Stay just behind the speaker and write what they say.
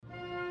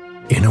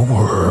In a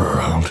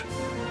world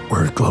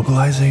where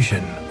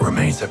globalization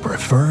remains a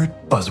preferred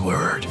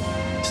buzzword,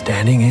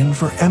 standing in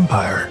for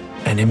empire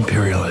and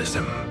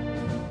imperialism,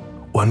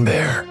 one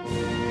bear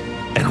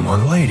and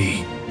one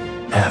lady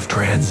have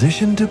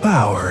transitioned to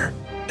power,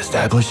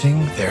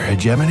 establishing their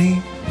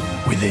hegemony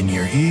within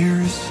your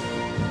ears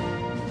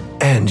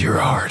and your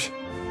heart.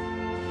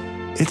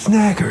 It's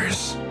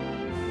Knackers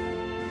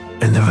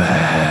and the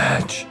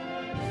Vag.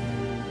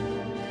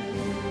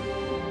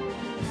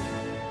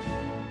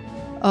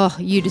 Oh,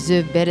 you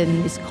deserve better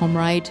than this,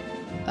 comrade.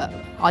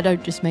 I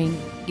don't just mean,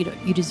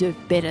 you deserve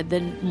better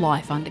than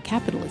life under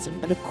capitalism,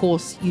 but of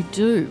course you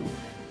do.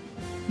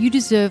 You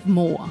deserve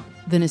more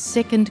than a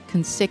second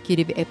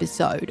consecutive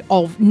episode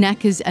of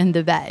Knackers and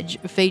the Vag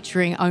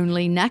featuring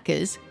only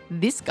Knackers,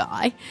 this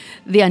guy,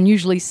 the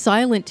unusually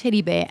silent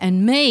teddy bear,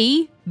 and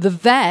me, the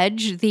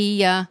Vag,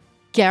 the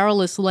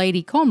garrulous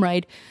lady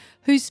comrade,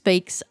 who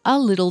speaks a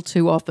little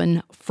too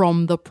often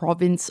from the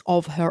province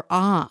of her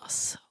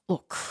arse.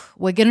 Look,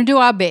 we're going to do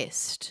our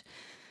best.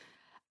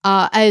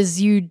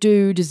 As you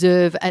do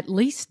deserve at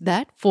least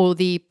that for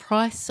the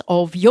price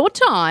of your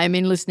time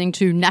in listening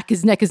to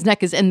Knackers, Knackers,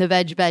 Knackers and the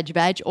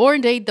Vag, or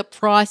indeed the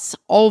price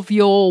of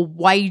your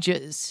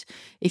wages.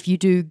 If you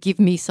do give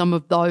me some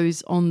of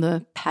those on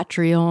the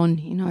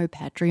Patreon,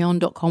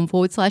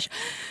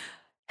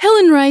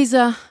 patreon.com/Helen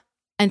Razor.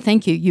 And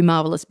thank you, you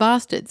marvellous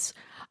bastards.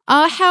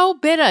 How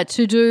better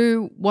to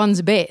do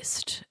one's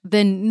best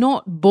than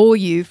not bore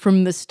you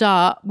from the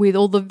start with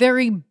all the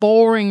very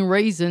boring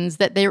reasons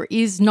that there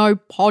is no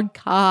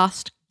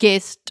podcast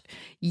guest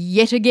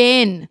yet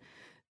again.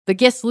 The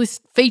guest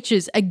list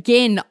features,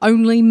 again,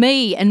 only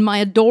me and my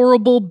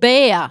adorable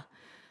bear.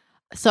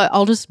 So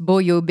I'll just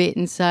bore you a bit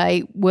and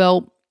say,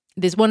 well,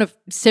 there's one of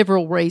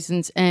several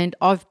reasons, and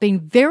I've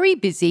been very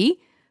busy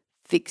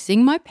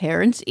fixing my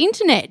parents'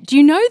 internet. Do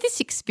you know this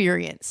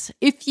experience?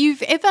 If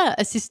you've ever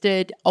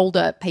assisted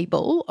older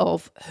people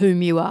of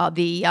whom you are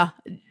the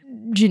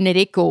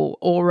genetic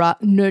or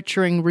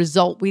nurturing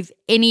result with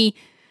any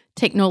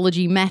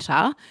technology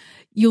matter,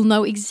 you'll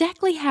know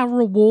exactly how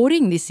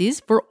rewarding this is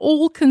for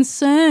all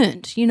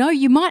concerned.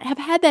 You might have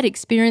had that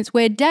experience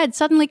where Dad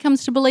suddenly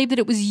comes to believe that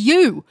it was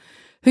you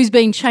who's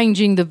been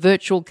changing the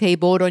virtual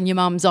keyboard on your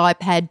mum's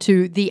iPad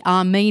to the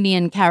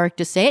Armenian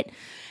character set,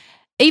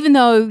 even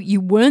though you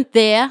weren't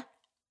there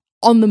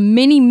on the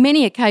many,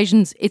 many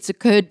occasions it's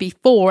occurred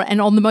before, and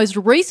on the most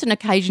recent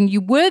occasion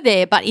you were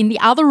there, but in the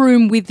other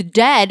room with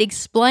Dad,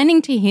 explaining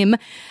to him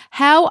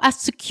how a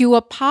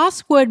secure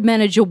password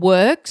manager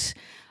works.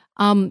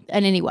 And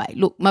anyway,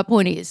 look, my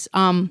point is,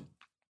 I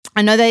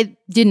know they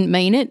didn't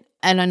mean it,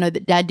 and I know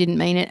that Dad didn't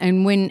mean it,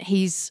 and when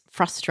he's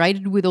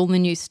frustrated with all the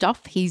new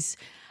stuff, he's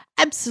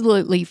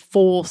absolutely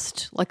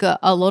forced, like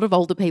a lot of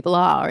older people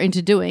are,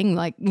 into doing,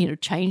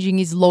 changing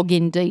his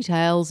login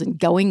details and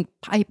going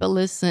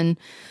paperless and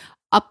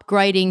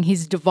upgrading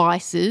his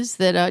devices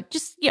that are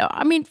just,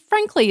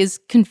 frankly, as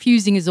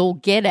confusing as all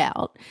get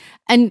out.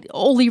 And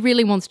all he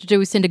really wants to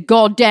do is send a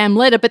goddamn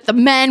letter, but the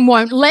man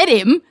won't let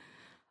him.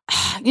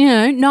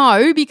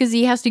 No, because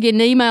he has to get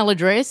an email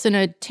address and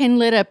a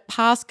 10-letter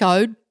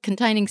passcode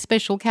containing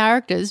special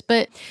characters.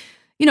 But,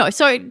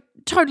 so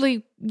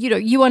totally,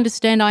 you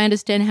understand, I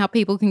understand how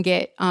people can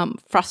get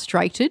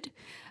frustrated,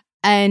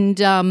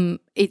 and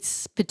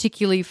it's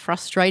particularly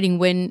frustrating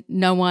when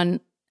no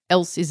one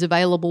else is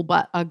available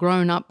but a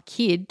grown-up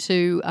kid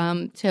to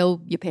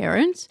tell your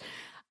parents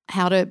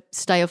how to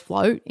stay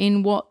afloat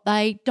in what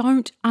they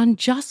don't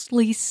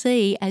unjustly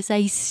see as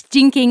a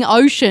stinking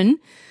ocean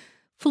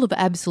full of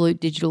absolute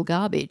digital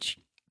garbage.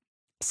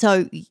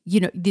 So,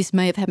 this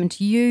may have happened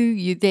to you.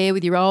 You're there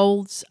with your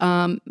olds,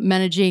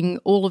 managing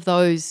all of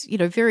those,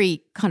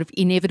 very kind of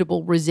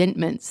inevitable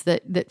resentments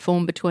that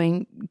form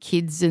between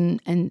kids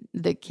and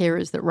the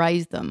carers that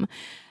raise them.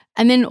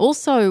 And then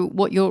also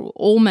what you're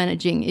all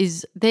managing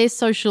is their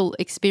social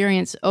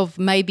experience of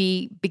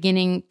maybe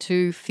beginning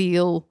to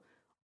feel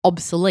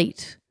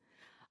obsolete.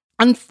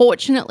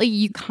 Unfortunately,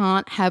 you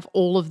can't have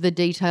all of the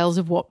details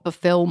of what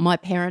befell my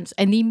parents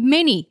and the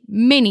many,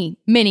 many,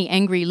 many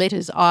angry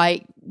letters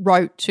I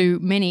wrote to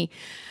many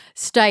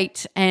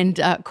state and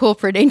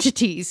corporate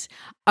entities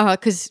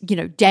because,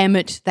 damn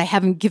it, they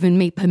haven't given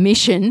me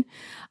permission.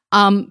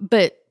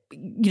 But,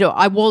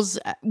 I was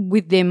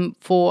with them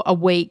for a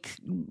week,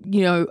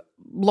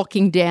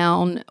 locking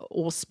down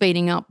or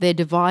speeding up their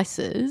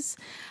devices.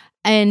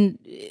 And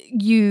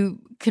you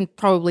can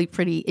probably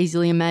pretty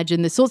easily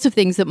imagine the sorts of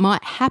things that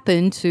might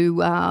happen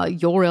to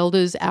your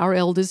elders, our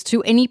elders,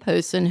 to any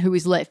person who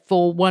is left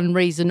for one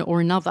reason or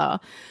another,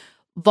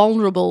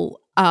 vulnerable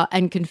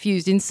and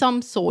confused in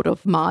some sort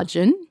of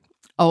margin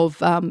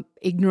of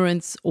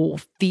ignorance or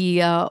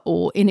fear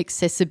or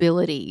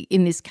inaccessibility.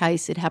 In this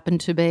case, it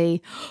happened to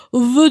be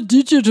the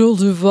digital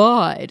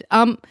divide.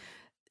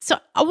 So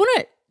I want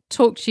to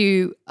talk to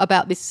you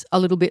about this a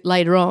little bit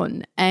later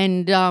on,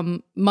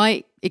 and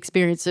my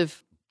experience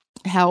of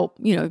how,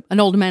 an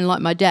older man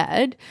like my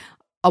dad,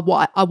 a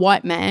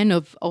white man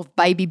of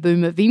baby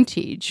boomer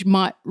vintage,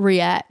 might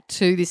react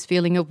to this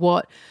feeling of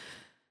what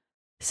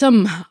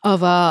some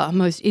of our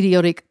most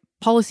idiotic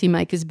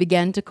policymakers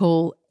began to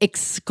call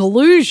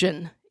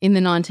exclusion in the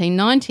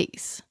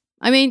 1990s.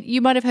 I mean,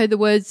 you might have heard the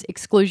words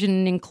exclusion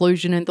and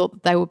inclusion and thought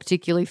that they were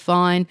particularly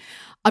fine.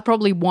 I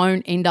probably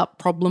won't end up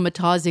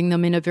problematizing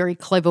them in a very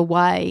clever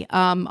way.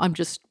 I'm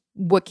just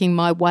working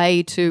my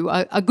way to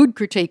a good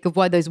critique of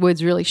why those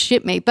words really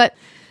shit me. But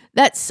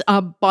that's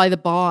by the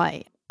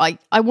by.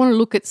 I want to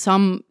look at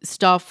some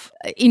stuff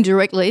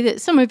indirectly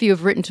that some of you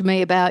have written to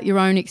me about your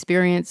own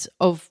experience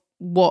of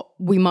what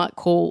we might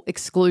call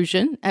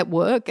exclusion at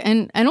work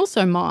and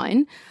also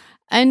mine.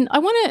 And I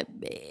want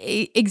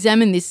to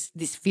examine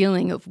this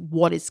feeling of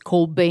what is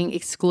called being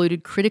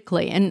excluded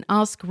critically and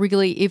ask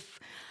really if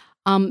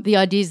the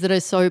ideas that are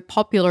so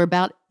popular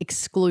about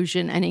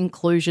exclusion and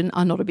inclusion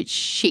are not a bit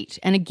shit.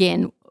 And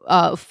again,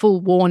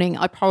 full warning,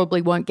 I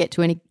probably won't get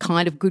to any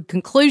kind of good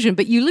conclusion,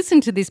 but you listen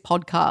to this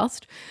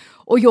podcast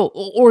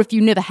or if you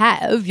never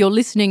have, you're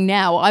listening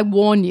now, I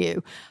warn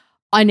you,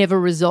 I never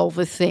resolve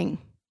a thing.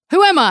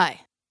 Who am I?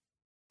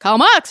 Karl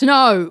Marx?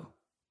 No.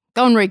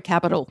 Go and read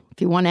Capital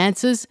if you want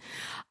answers,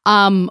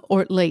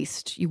 or at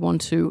least you want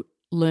to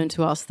learn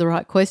to ask the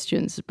right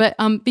questions. But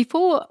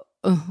before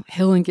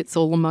Helen gets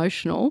all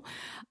emotional,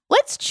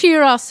 let's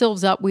cheer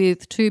ourselves up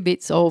with two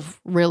bits of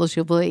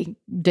relatively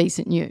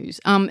decent news.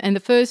 And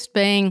the first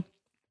being,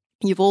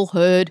 you've all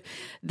heard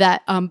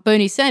that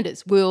Bernie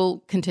Sanders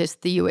will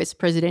contest the US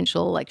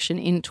presidential election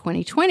in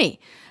 2020.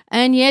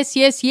 And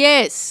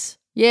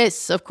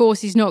yes, of course,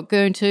 he's not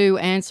going to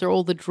answer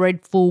all the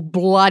dreadful,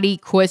 bloody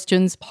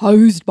questions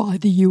posed by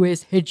the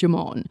US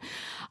hegemon.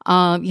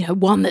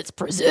 One that's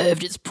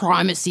preserved its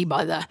primacy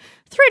by the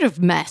threat of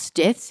mass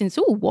death since,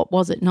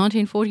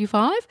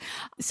 1945?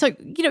 So,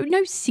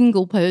 no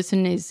single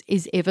person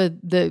is ever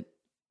the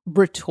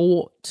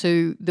retort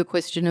to the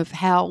question of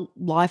how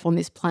life on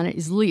this planet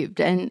is lived.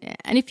 And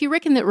if you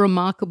reckon that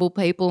remarkable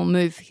people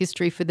move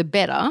history for the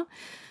better,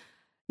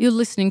 you're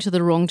listening to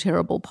the wrong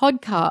terrible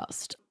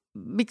podcast.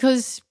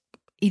 Because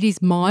it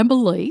is my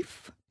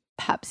belief,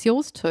 perhaps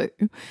yours too,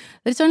 that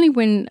it's only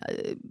when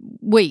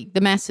we, the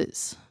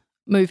masses,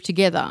 move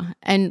together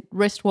and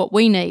wrest what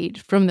we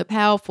need from the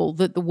powerful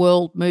that the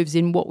world moves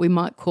in what we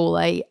might call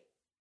a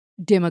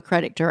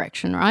democratic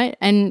direction, right?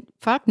 And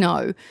fuck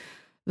no,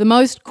 the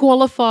most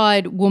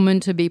qualified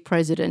woman to be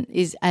president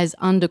is as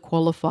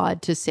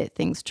underqualified to set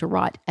things to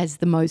right as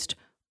the most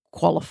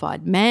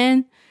qualified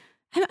man.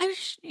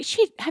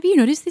 Have you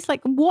noticed this?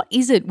 Like, what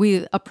is it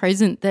with a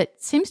president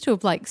that seems to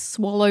have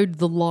swallowed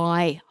the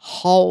lie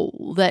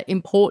whole that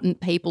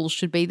important people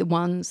should be the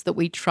ones that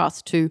we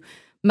trust to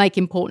make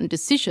important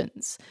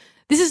decisions?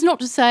 This is not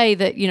to say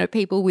that,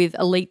 people with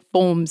elite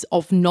forms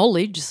of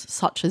knowledge,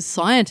 such as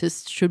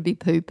scientists, should be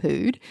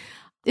poo-pooed.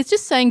 It's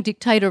just saying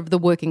dictatorship of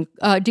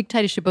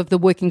the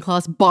working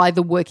class by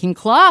the working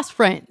class,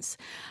 friends.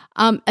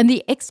 And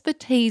the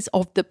expertise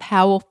of the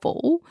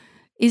powerful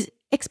is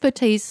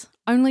expertise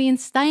only in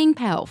staying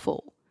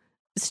powerful.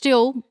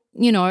 Still,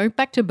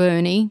 back to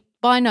Bernie,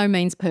 by no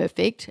means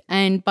perfect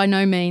and by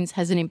no means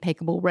has an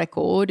impeccable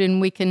record. And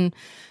we can't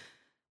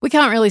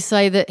really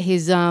say that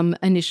his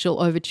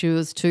initial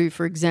overtures to,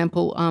 for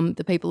example,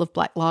 the people of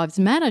Black Lives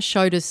Matter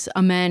showed us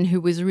a man who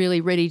was really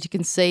ready to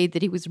concede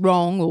that he was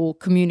wrong or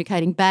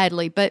communicating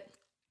badly. But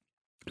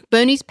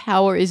Bernie's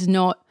power is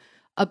not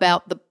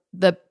about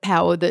the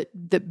power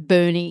that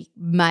Bernie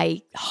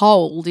may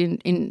hold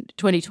in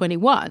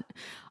 2021.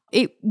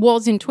 It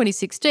was in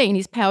 2016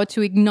 his power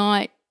to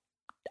ignite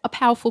a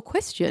powerful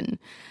question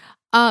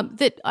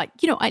that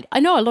I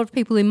know a lot of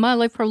people in my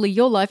life, probably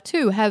your life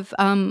too, have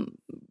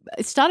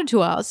started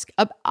to ask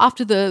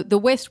after the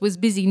West was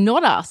busy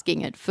not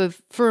asking it for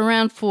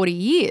around 40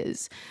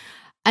 years.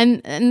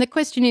 And the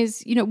question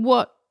is,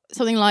 what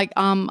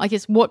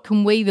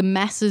can we, the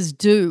masses,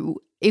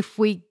 do if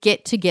we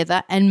get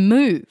together and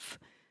move?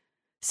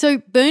 So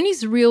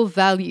Bernie's real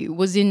value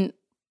was in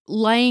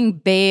laying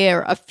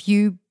bare a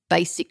few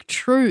basic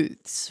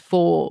truths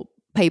for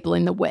people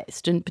in the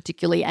West and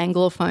particularly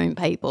Anglophone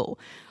people,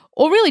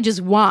 or really just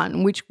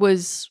one, which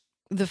was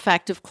the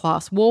fact of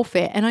class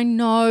warfare. And I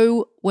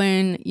know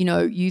when,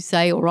 you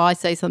say or I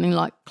say something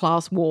like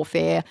class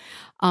warfare,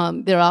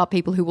 there are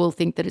people who will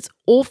think that it's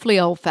awfully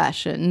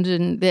old-fashioned,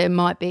 and there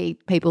might be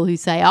people who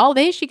say, oh,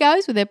 there she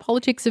goes with their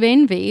politics of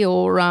envy,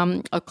 or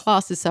a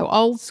class is so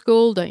old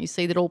school, don't you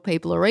see that all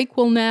people are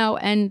equal now?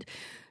 And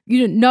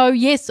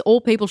yes,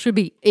 all people should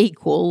be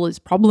equal, as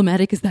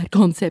problematic as that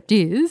concept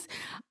is,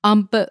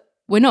 but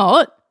we're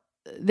not.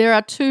 There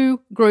are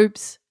two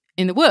groups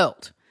in the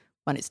world.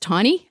 One is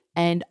tiny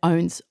and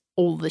owns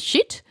all the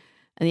shit,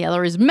 and the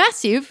other is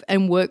massive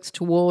and works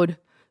toward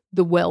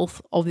the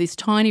wealth of this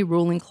tiny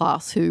ruling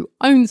class who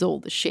owns all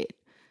the shit.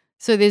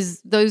 So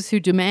there's those who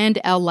demand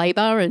our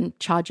labour and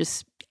charge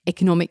us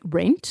economic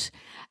rent,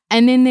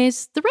 and then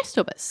there's the rest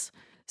of us.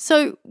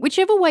 So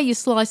whichever way you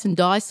slice and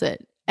dice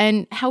it,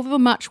 and however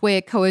much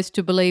we're coerced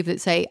to believe that,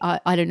 say,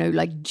 I don't know,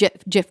 like Jeff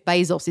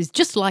Bezos is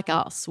just like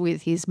us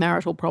with his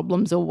marital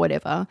problems or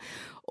whatever,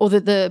 or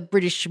that the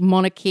British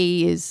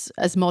monarchy is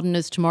as modern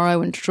as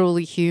tomorrow and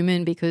truly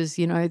human because,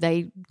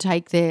 they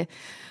take their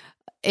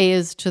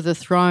heirs to the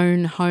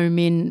throne home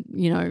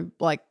in,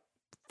 like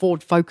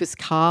Ford Focus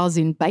cars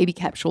in baby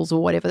capsules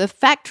or whatever. The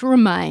fact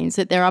remains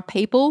that there are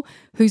people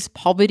whose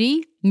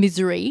poverty,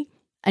 misery,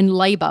 and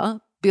labour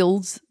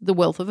builds the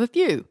wealth of a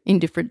few in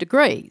different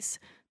degrees.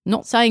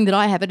 Not saying that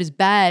I have it as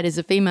bad as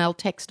a female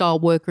textile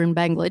worker in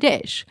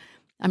Bangladesh.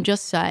 I'm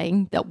just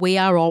saying that we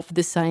are of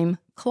the same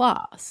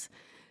class.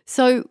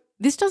 So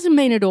this doesn't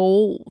mean at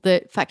all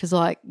that factors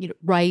like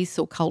race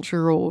or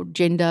culture or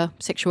gender,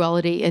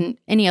 sexuality and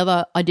any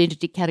other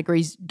identity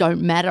categories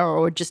don't matter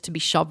or are just to be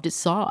shoved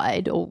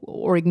aside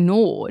or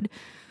ignored.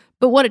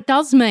 But what it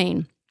does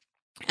mean,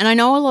 and I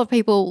know a lot of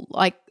people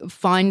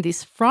find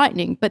this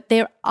frightening, but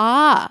there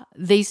are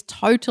these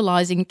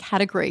totalizing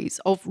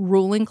categories of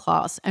ruling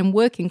class and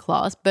working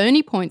class.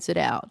 Bernie points it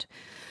out.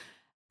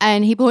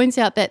 And he points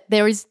out that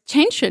there is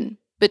tension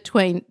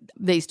between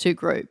these two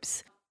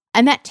groups.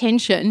 And that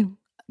tension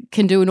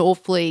can do an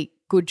awfully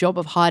good job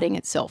of hiding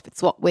itself.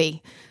 It's what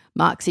we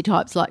Marxy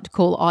types like to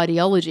call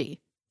ideology.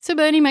 So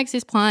Bernie makes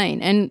this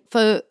plain. And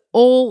for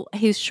all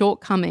his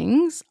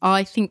shortcomings,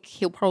 I think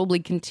he'll probably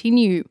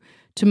continue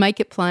to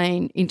make it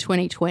plain in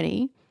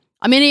 2020.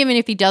 I mean, even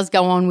if he does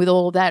go on with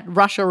all that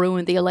Russia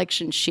ruined the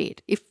election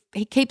shit, if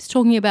he keeps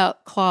talking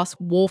about class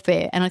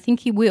warfare, and I think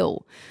he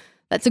will,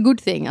 that's a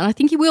good thing. And I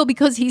think he will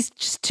because he's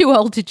just too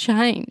old to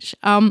change.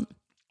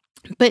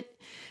 But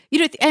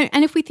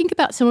and if we think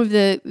about some of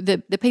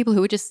the people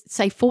who were just,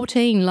 say,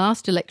 14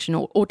 last election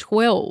or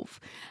 12,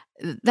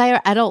 they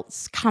are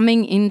adults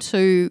coming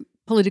into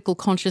political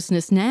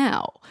consciousness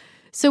now.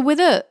 So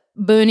whether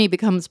Bernie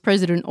becomes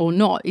president or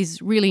not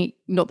is really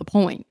not the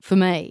point for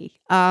me.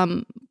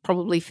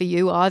 Probably for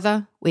you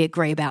either. We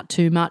agree about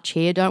too much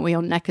here, don't we,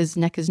 on knackers,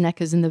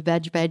 and the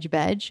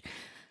badge.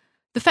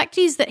 The fact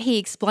is that he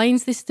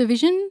explains this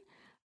division,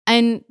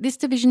 and this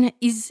division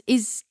is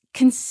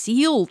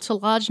concealed to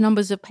large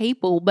numbers of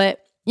people,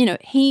 but,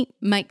 he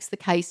makes the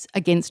case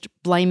against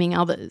blaming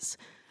others.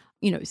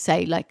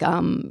 Say like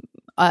a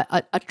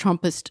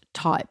Trumpist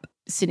type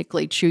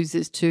cynically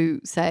chooses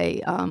to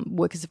say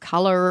workers of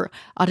colour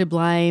are to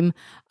blame,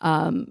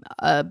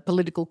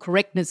 political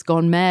correctness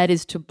gone mad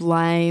is to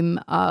blame,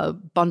 a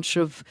bunch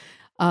of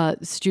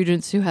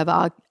students who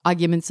have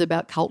arguments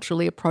about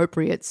culturally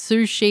appropriate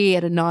sushi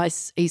at a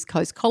nice East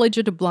Coast college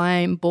are to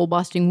blame,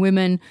 ball-busting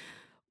women,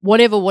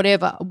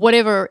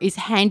 whatever is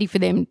handy for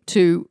them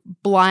to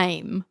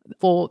blame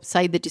for,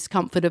 say, the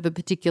discomfort of a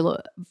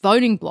particular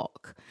voting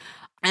bloc.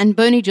 And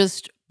Bernie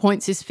just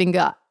points his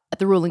finger at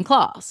the ruling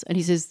class and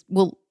he says,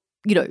 well,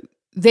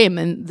 them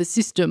and the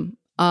system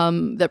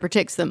that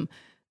protects them,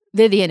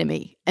 they're the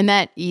enemy. And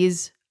that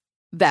is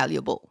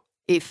valuable.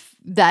 If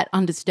that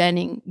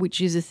understanding,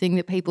 which is a thing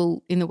that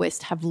people in the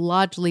West have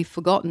largely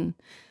forgotten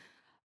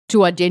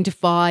to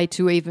identify,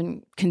 to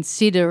even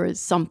consider as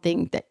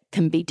something that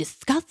can be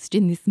discussed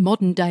in this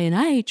modern day and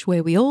age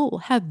where we all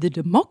have the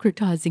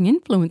democratizing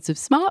influence of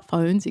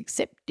smartphones,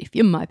 except if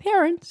you're my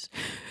parents,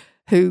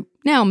 who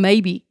now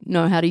maybe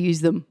know how to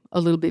use them a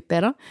little bit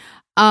better.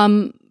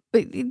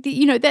 But,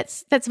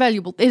 that's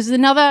valuable. There's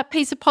another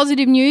piece of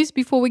positive news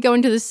before we go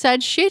into the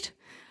sad shit.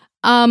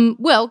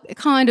 Well,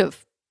 kind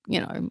of,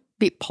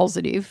 bit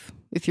positive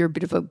if you're a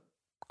bit of a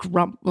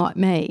grump like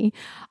me.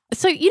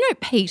 So,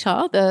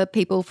 PETA, the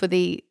People for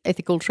the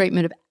Ethical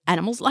Treatment of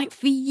Animals,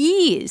 for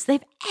years,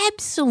 they've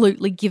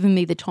absolutely given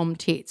me the tom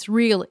tits,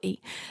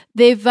 really.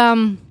 They've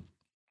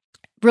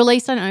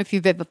released, I don't know if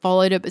you've ever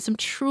followed it, but some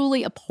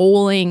truly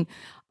appalling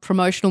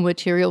promotional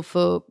material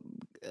for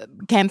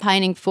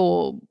campaigning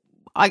for,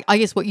 I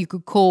guess, what you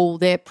could call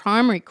their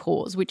primary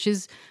cause, which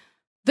is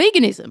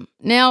veganism.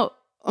 Now,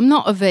 I'm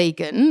not a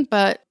vegan,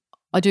 but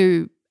I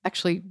do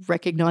actually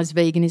recognise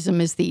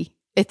veganism as the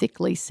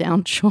ethically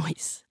sound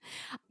choice,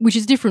 which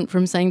is different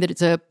from saying that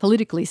it's a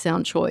politically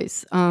sound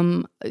choice.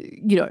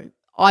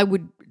 I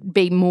would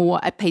be more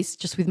at peace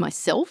just with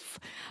myself,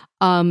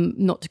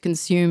 not to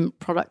consume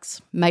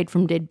products made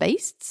from dead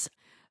beasts.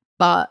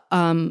 But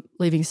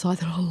leaving aside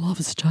that I love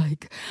a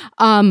steak,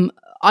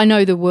 I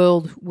know the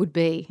world would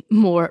be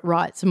more at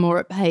rights and more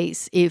at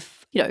peace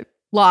if,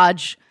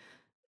 large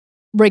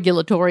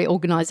regulatory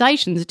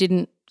organisations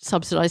didn't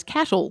subsidise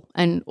cattle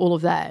and all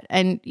of that.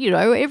 And,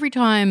 every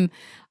time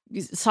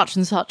such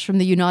and such from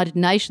the United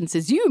Nations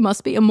says, you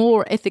must be a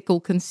more ethical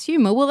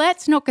consumer, well,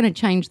 that's not going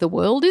to change the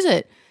world, is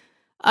it?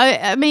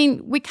 I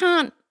mean, we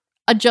can't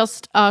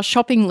adjust our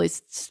shopping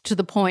lists to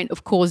the point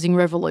of causing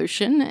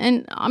revolution.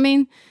 And, I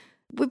mean,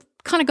 we've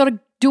kind of got to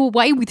do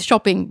away with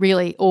shopping,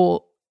 really,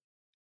 or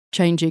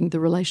changing the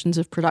relations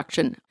of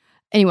production.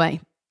 Anyway,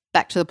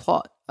 back to the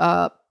plot.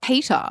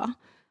 PETA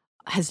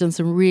has done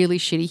some really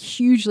shitty,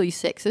 hugely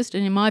sexist,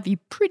 and in my view,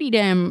 pretty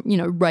damn,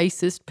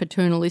 racist,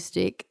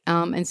 paternalistic,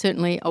 and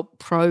certainly a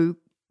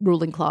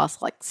pro-ruling class,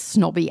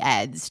 snobby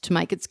ads to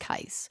make its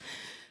case,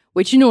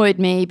 which annoyed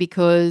me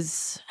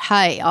because,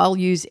 hey, I'll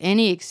use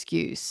any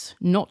excuse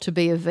not to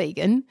be a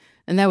vegan,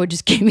 and they were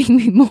just giving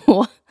me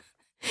more.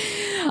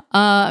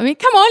 I mean,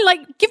 come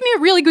on, give me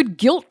a really good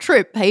guilt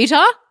trip,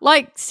 PETA.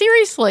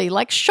 Seriously,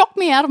 shock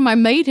me out of my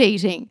meat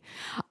eating.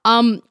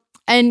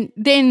 And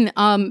then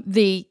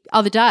the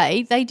other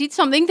day, they did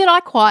something that I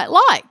quite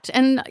liked.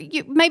 And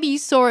maybe you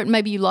saw it,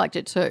 maybe you liked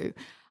it too.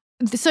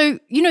 So,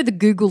 the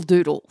Google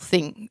Doodle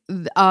thing.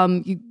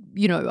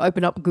 You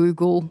open up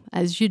Google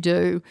as you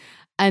do,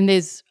 and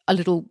there's a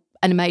little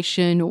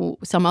animation or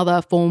some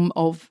other form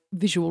of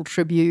visual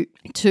tribute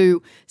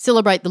to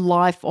celebrate the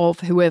life of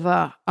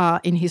whoever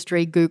in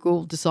history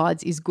Google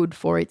decides is good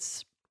for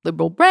its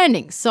liberal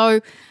branding.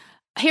 So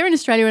here in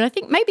Australia, and I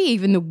think maybe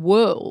even the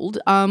world,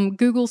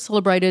 Google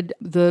celebrated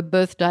the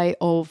birthday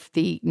of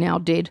the now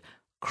dead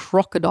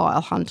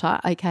crocodile hunter,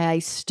 aka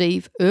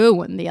Steve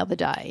Irwin, the other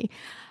day.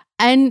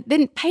 And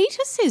then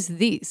PETA says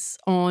this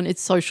on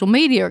its social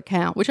media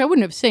account, which I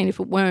wouldn't have seen if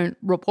it weren't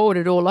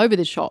reported all over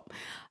the shop.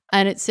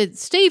 And it said,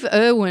 Steve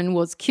Irwin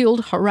was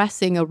killed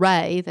harassing a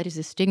ray, that is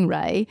a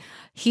stingray.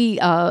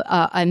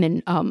 And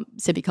then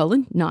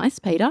semicolon, nice,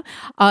 Peter.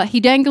 He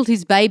dangled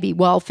his baby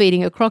while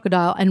feeding a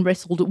crocodile and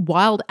wrestled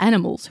wild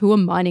animals who were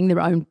minding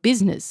their own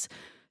business.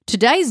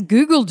 Today's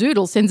Google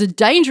Doodle sends a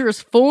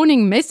dangerous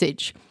fawning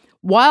message.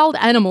 Wild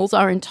animals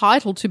are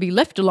entitled to be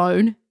left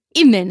alone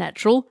in their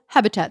natural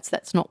habitats.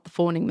 That's not the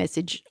fawning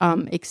message.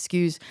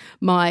 Excuse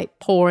my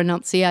poor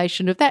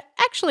enunciation of that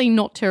actually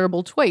not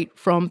terrible tweet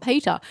from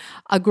PETA,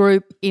 a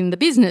group in the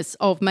business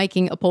of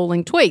making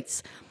appalling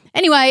tweets.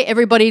 Anyway,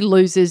 everybody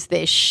loses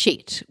their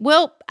shit.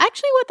 Well,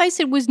 actually what they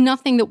said was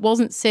nothing that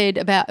wasn't said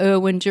about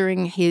Irwin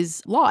during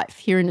his life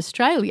here in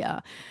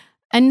Australia,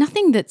 and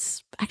nothing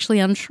that's actually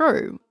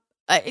untrue.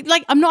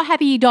 I'm not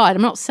happy he died.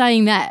 I'm not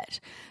saying that.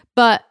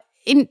 But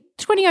in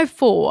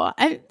 2004,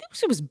 and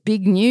it was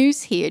big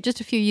news here,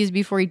 just a few years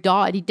before he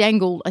died, he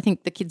dangled, I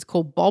think the kid's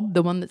called Bob,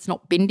 the one that's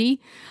not Bindi,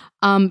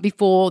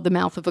 before the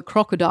mouth of a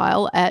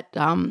crocodile at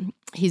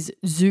his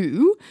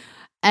zoo.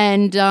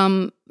 And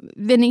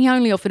then he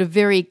only offered a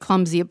very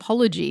clumsy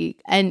apology.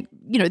 And,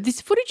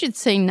 this footage had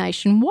seen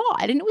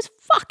nationwide, and it was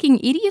fucking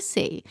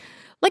idiocy.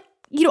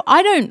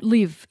 I don't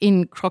live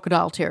in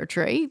crocodile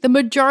territory. The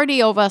majority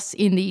of us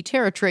in the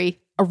territory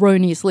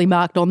erroneously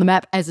marked on the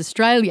map as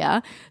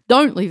Australia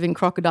don't live in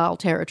crocodile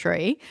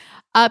territory.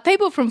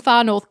 People from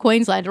far north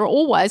Queensland are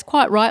always,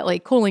 quite rightly,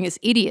 calling us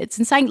idiots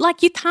and saying,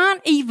 you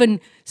can't even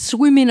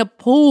swim in a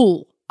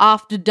pool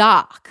after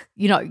dark.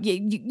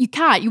 You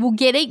can't. You will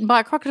get eaten by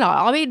a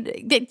crocodile. I mean,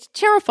 it's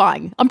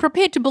terrifying. I'm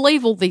prepared to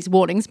believe all these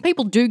warnings.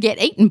 People do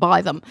get eaten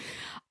by them.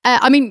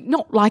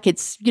 Not like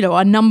it's,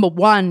 a number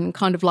one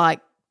kind of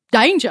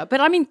danger, but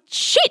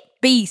shit,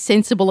 be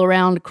sensible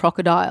around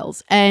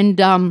crocodiles.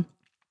 And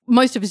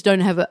most of us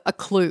don't have a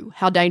clue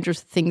how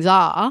dangerous things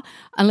are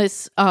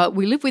unless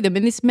we live with them.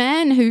 And this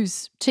man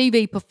whose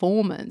TV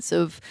performance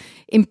of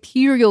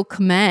imperial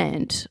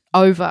command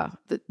over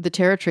the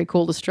territory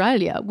called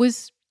Australia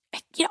was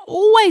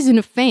always an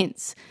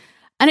offence.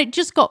 And it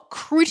just got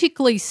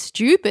critically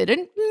stupid.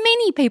 And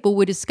many people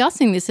were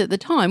discussing this at the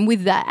time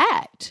with that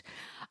act.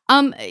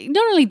 Not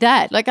only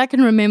that, I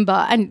can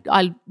remember, and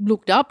I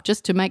looked up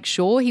just to make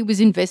sure, he was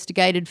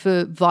investigated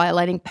for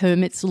violating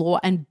permits law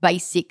and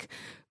basic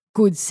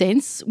good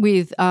sense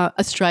with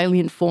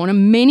Australian fauna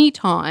many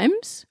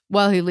times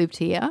while he lived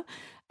here.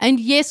 And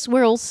yes,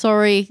 we're all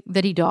sorry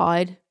that he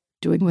died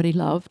doing what he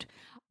loved,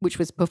 which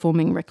was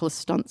performing reckless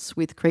stunts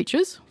with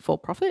creatures for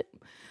profit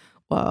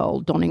while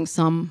donning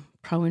some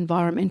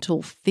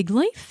pro-environmental fig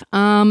leaf.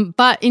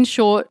 But in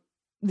short,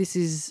 this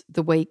is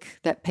the week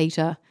that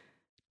PETA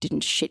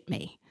didn't shit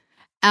me.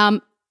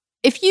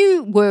 If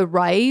you were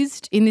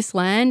raised in this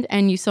land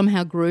and you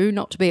somehow grew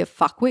not to be a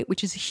fuckwit,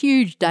 which is a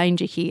huge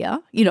danger here,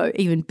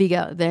 even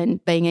bigger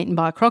than being eaten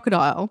by a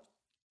crocodile,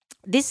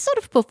 this sort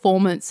of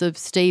performance of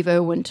Steve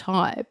Irwin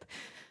type,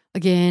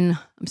 again,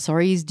 I'm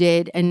sorry he's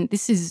dead, and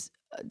this is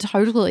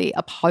totally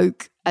a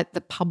poke at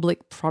the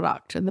public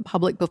product and the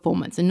public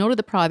performance and not at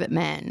the private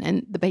man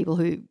and the people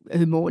who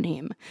mourn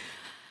him.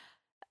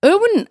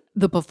 Irwin,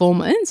 the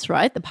performance,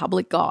 right, the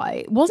public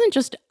guy, wasn't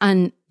just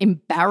an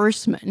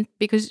embarrassment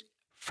because,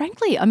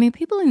 frankly,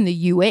 people in the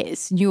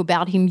US knew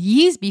about him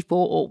years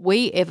before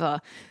we ever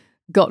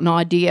got an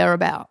idea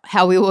about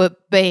how we were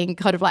being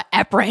kind of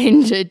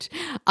apprehended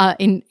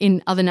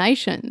in other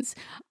nations.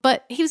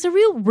 But he was a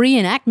real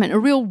reenactment, a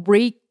real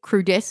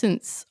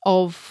recrudescence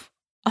of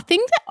a thing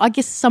that I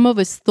guess some of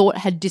us thought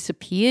had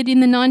disappeared in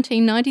the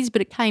 1990s,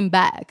 but it came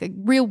back, a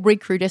real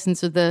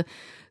recrudescence of the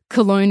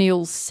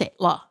colonial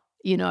settler,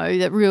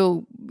 that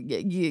real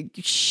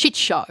shit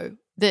show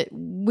that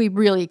we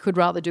really could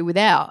rather do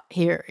without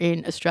here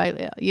in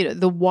Australia.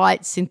 The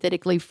white,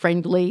 synthetically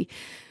friendly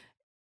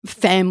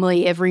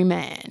family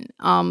everyman,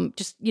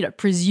 just,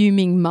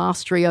 presuming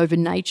mastery over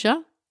nature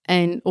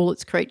and all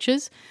its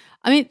creatures.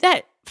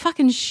 That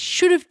fucking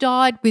should have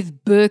died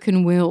with Burke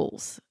and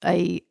Wills,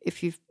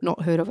 if you've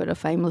not heard of it, a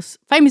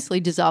famously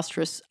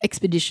disastrous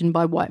expedition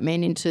by white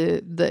men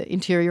into the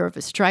interior of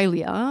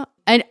Australia.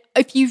 And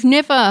if you've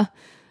never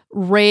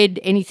read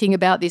anything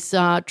about this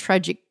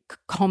tragic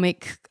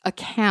comic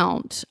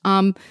account,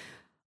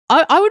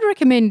 I would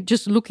recommend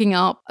just looking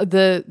up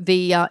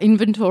the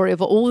inventory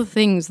of all the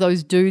things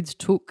those dudes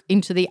took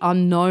into the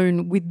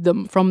unknown with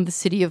them from the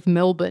city of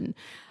Melbourne.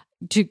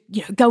 to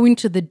go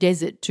into the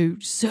desert to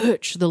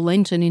search the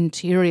Lenten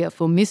interior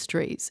for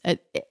mysteries.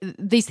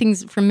 These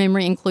things from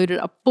memory included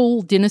a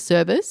full dinner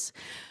service,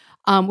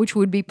 which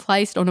would be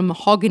placed on a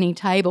mahogany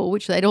table,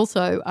 which they'd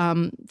also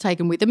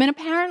taken with them. And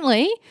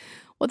apparently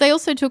what they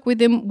also took with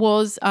them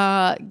was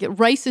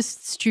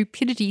racist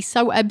stupidity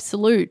so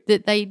absolute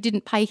that they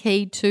didn't pay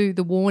heed to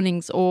the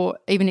warnings or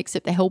even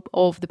accept the help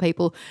of the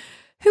people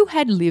who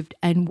had lived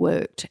and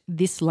worked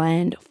this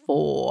land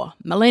for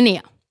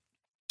millennia.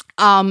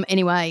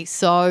 Anyway,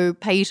 so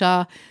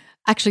Peter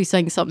actually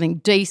saying something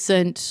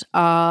decent,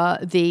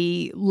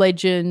 the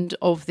legend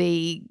of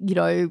the,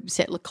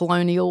 settler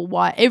colonial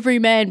white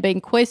everyman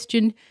being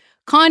questioned,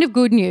 kind of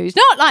good news.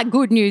 Not like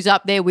good news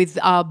up there with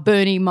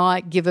Bernie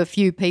might give a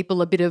few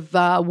people a bit of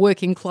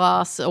working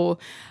class or,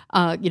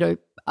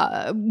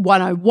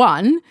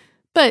 101,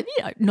 but,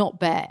 not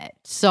bad.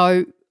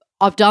 So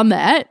I've done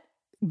that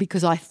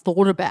because I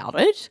thought about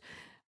it,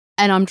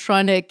 and I'm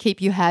trying to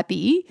keep you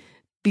happy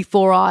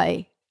before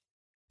I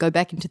go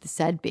back into the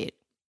sad bit,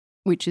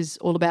 which is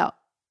all about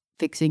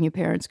fixing your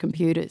parents'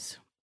 computers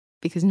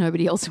because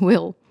nobody else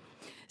will.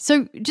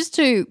 So just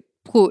to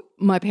put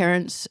my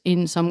parents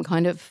in some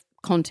kind of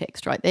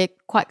context, right, they're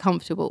quite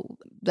comfortable.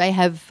 They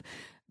have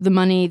the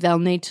money they'll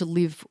need to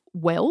live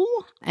well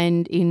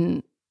and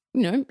in,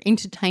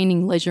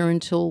 entertaining leisure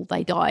until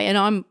they die. And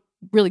I'm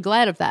really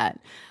glad of that.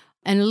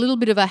 And a little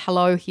bit of a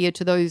hello here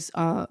to those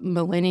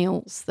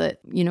millennials that,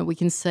 we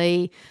can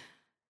see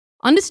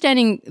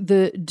understanding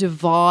the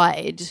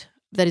divide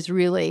that is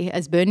really,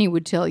 as Bernie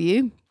would tell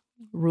you,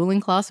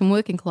 ruling class and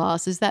working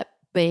class is that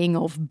being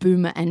of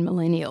boomer and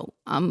millennial.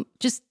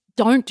 Just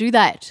don't do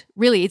that.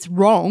 Really, it's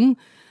wrong.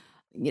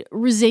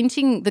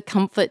 Resenting the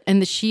comfort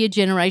and the sheer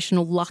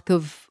generational luck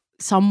of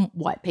some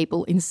white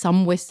people in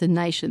some Western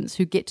nations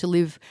who get to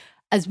live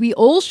as we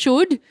all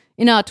should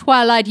in our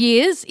twilight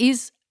years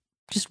is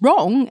just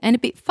wrong and a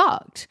bit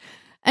fucked.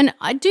 And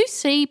I do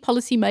see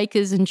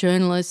policymakers and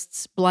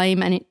journalists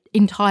blame an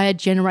entire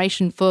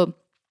generation for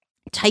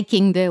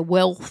taking their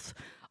wealth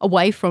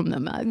away from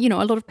them. A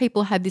lot of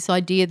people have this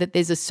idea that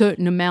there's a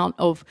certain amount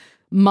of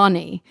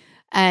money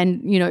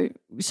and,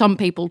 some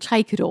people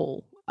take it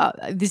all.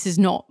 This is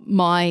not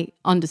my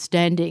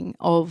understanding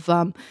of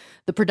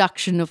the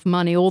production of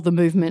money or the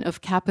movement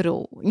of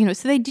capital.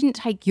 So they didn't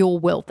take your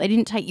wealth. They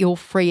didn't take your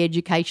free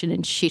education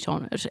and shit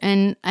on it.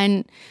 And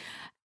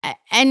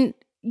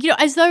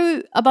as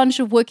though a bunch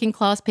of working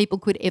class people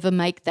could ever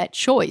make that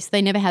choice.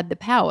 They never had the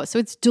power. So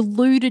it's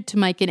deluded to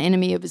make an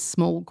enemy of a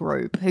small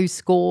group who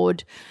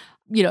scored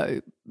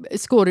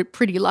it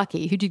pretty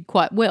lucky, who did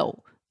quite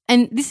well.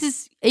 And this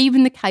is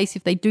even the case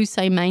if they do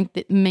say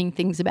mean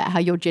things about how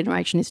your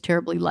generation is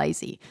terribly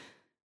lazy.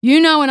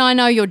 And I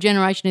know your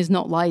generation is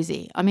not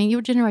lazy. I mean,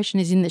 your generation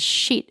is in the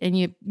shit and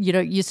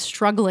you're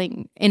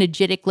struggling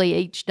energetically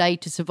each day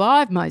to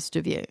survive, most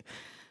of you.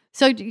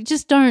 So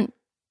just don't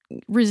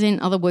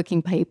resent other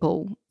working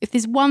people. If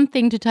there's one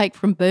thing to take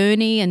from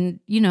Bernie, and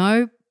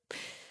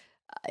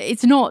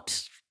it's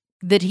not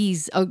that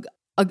he's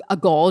a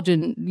god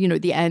and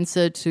the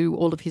answer to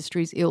all of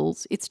history's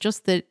ills. It's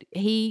just that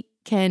he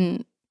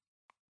can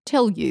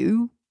tell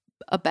you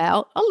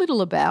a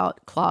little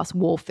about class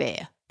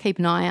warfare. Keep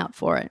an eye out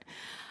for it.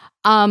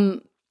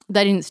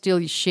 They didn't steal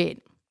your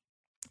shit,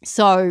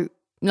 so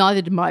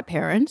neither did my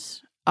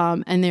parents,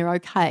 and they're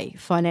okay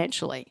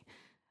financially.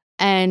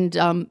 And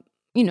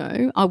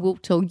I will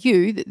tell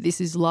you that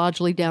this is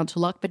largely down to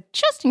luck, but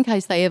just in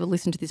case they ever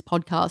listen to this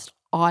podcast,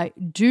 I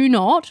do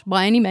not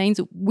by any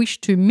means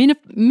wish to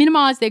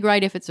minimise their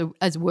great efforts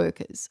as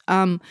workers.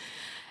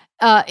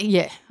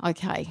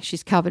 Okay,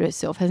 she's covered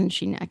herself, hasn't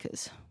she,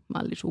 Knackers?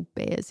 My little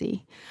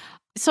bearsy.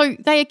 So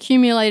they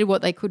accumulated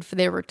what they could for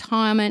their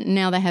retirement, and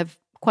now they have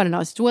quite a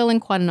nice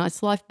dwelling, quite a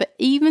nice life, but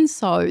even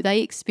so,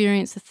 they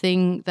experienced the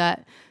thing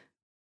that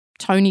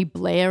Tony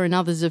Blair and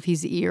others of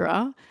his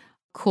era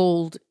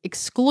called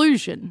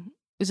exclusion.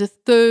 It was a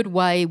third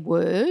way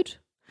word.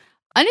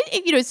 And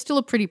it's still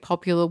a pretty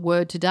popular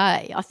word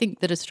today. I think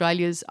that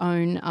Australia's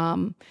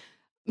own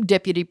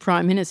Deputy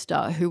Prime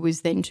Minister, who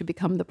was then to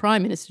become the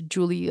Prime Minister,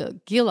 Julia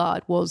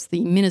Gillard, was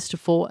the Minister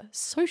for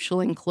Social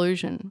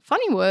Inclusion.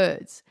 Funny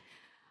words.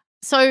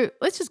 So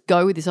let's just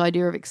go with this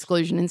idea of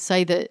exclusion and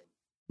say that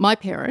my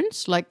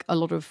parents, like a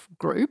lot of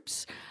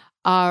groups,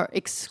 are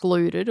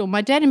excluded, or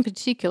my dad in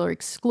particular,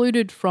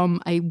 excluded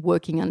from a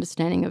working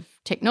understanding of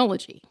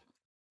technology.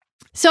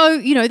 So,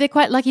 they're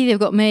quite lucky they've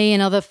got me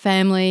and other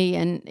family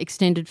and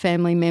extended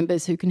family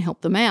members who can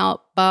help them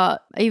out,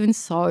 but even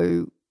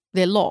so,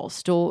 they're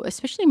lost, or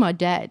especially my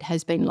dad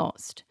has been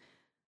lost.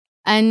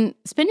 And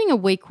spending a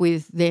week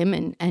with them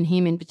and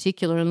him in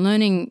particular and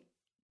learning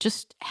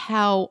just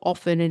how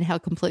often and how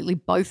completely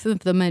both of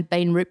them had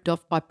been ripped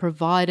off by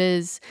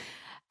providers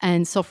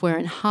and software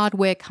and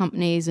hardware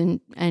companies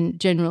and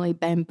generally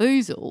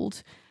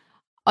bamboozled,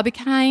 I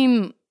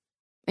became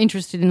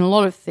interested in a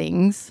lot of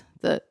things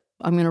that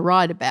I'm going to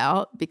write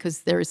about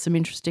because there is some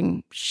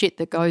interesting shit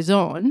that goes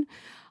on,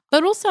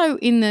 but also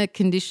in the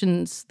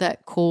conditions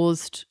that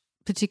caused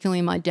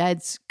particularly my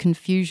dad's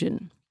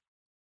confusion.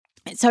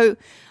 So I'm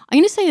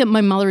going to say that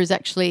my mother is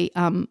actually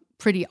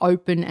pretty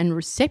open and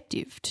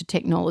receptive to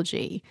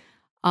technology,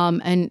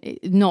 and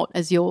not,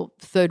 as your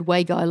third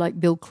way guy like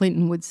Bill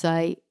Clinton would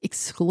say,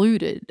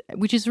 excluded,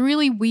 which is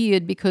really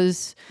weird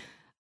because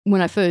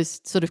when I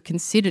first sort of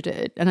considered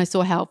it and I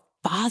saw how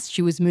fast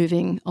she was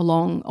moving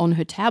along on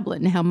her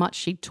tablet and how much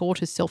she taught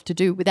herself to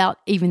do without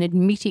even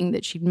admitting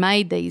that she'd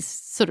made these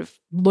sort of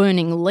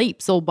learning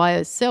leaps all by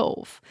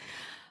herself.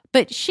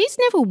 But she's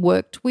never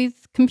worked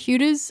with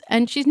computers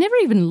and she's never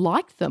even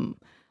liked them.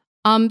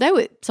 They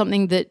were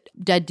something that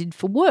Dad did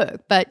for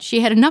work, but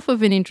she had enough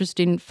of an interest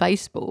in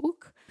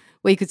Facebook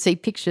where you could see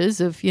pictures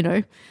of, you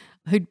know,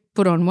 who'd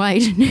put on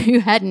weight and who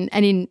hadn't,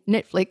 and in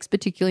Netflix,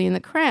 particularly in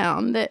The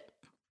Crown, that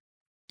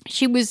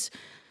she was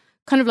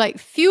kind of like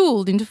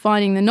fueled into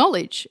finding the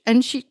knowledge.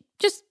 And she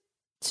just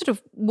sort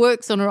of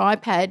works on her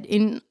iPad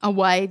in a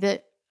way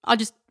that I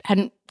just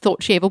hadn't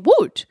thought she ever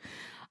would.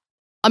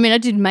 I mean, I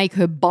didn't make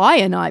her buy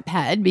an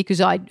iPad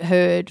because I'd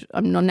heard,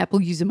 I'm not an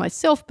Apple user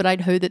myself, but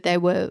I'd heard that they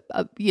were,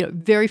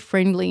 very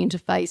friendly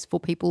interface for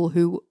people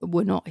who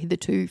were not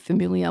hitherto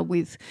familiar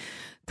with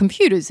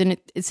computers. And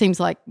it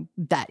seems like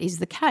that is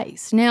the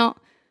case. Now,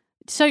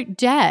 so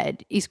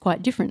Dad is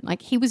quite different.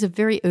 Like, he was a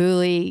very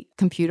early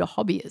computer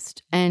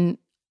hobbyist. And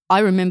I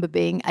remember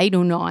being 8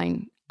 or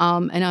 9,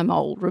 and I'm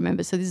old,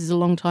 remember, so this is a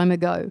long time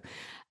ago.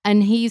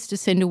 And he used to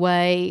send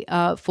away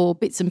for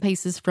bits and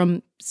pieces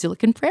from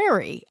Silicon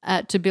Prairie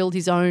to build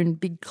his own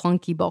big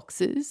clunky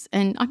boxes.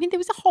 And I mean, there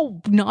was a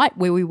whole night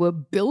where we were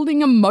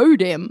building a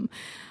modem.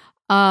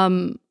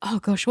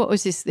 What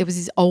was this? There was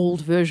this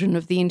old version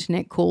of the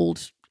internet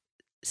called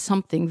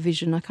something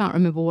Vision. I can't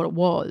remember what it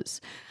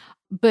was.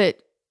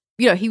 But,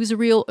 he was a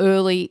real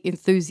early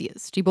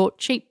enthusiast. He bought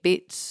cheap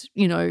bits,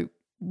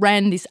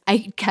 ran this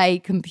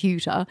 8K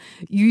computer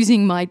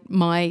using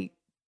my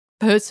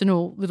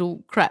personal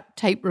little crap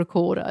tape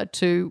recorder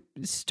to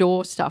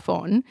store stuff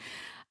on.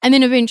 And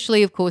then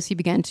eventually, of course, he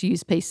began to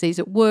use PCs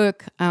at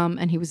work,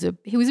 and he was a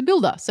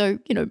builder. So,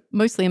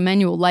 mostly a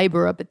manual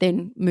labourer, but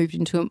then moved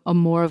into a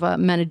more of a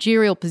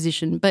managerial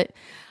position. But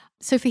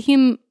so for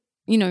him,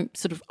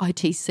 sort of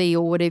ITC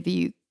or whatever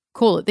you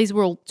call it, these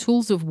were all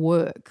tools of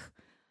work.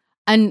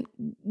 And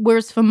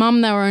whereas for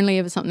Mum, they were only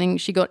ever something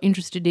she got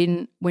interested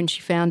in when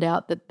she found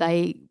out that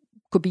they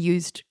could be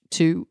used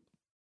to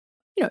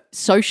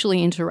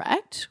socially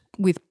interact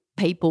with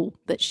people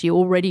that she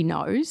already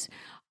knows,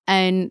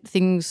 and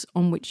things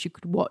on which you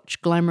could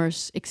watch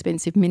glamorous,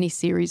 expensive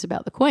miniseries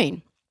about the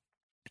Queen.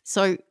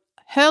 So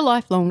her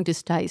lifelong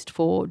distaste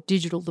for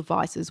digital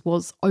devices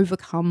was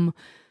overcome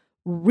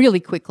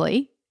really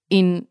quickly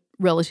in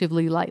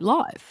relatively late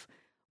life,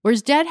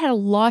 whereas Dad had a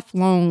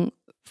lifelong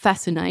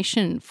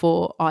fascination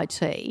for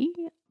IT,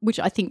 which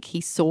I think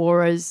he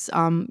saw as,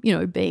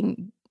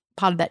 being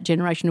part of that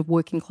generation of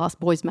working class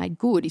boys made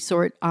good. He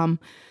saw it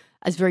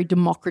as very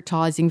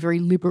democratising, very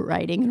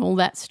liberating and all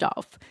that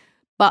stuff.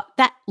 But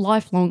that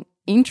lifelong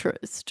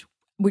interest,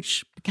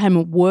 which became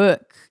a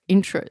work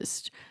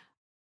interest,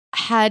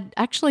 had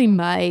actually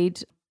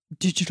made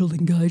digital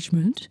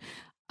engagement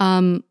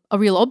a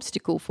real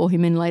obstacle for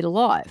him in later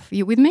life. Are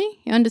you with me?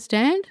 You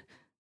understand?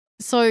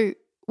 So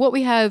what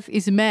we have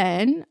is a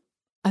man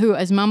who,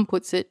 as Mum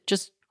puts it,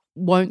 just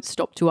won't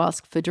stop to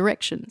ask for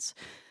directions.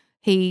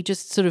 He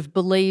just sort of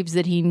believes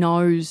that he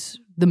knows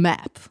the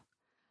map.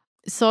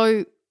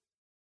 So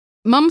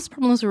Mum's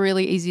problems were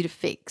really easy to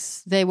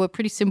fix. They were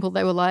pretty simple.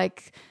 They were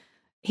like,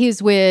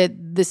 here's where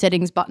the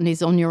settings button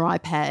is on your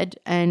iPad,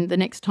 and the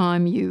next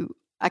time you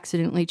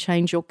accidentally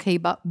change your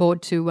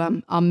keyboard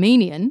to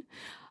Armenian,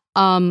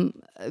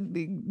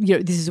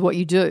 this is what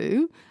you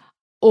do.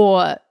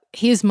 Or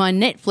here's my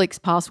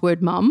Netflix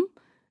password, Mum.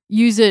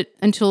 Use it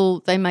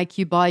until they make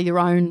you buy your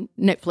own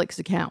Netflix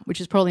account,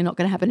 which is probably not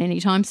going to happen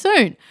anytime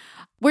soon.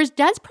 Whereas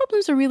Dad's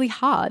problems are really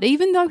hard,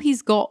 even though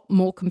he's got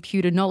more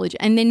computer knowledge.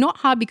 And they're not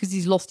hard because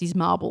he's lost his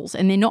marbles.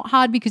 And they're not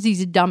hard because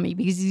he's a dummy,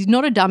 because he's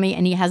not a dummy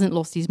and he hasn't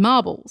lost his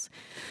marbles.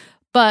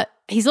 But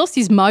he's lost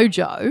his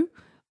mojo,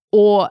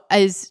 or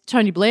as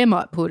Tony Blair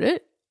might put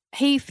it,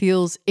 he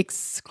feels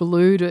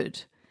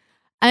excluded.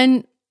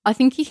 And I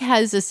think he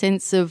has a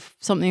sense of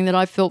something that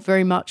I felt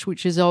very much,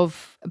 which is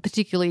of,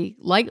 particularly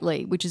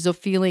lately, which is of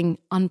feeling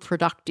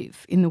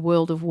unproductive in the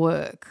world of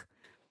work.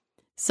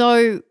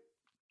 So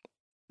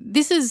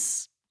this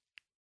is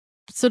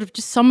sort of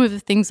just some of the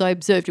things I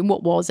observed in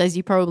what was, as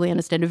you probably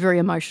understand, a very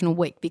emotional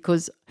week,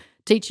 because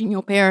teaching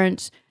your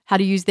parents how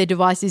to use their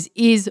devices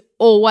is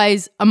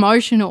always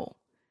emotional.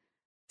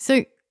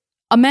 So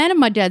a man of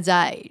my dad's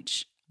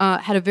age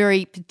had a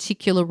very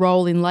particular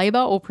role in labour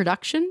or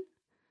production.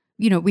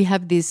 We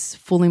have this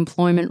full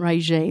employment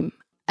regime,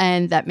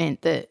 and that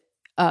meant that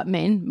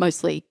men,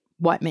 mostly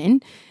white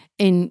men,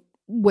 in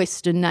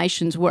Western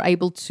nations were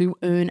able to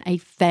earn a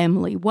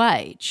family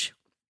wage.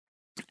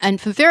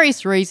 And for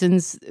various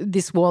reasons,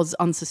 this was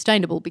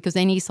unsustainable, because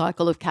any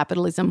cycle of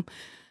capitalism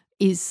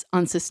is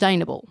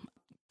unsustainable.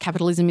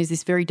 Capitalism is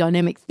this very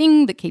dynamic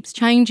thing that keeps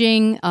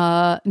changing,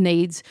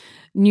 needs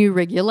new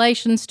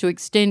regulations to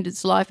extend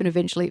its life, and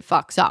eventually it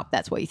fucks up.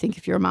 That's what you think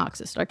if you're a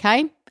Marxist,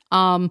 okay?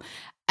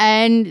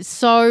 And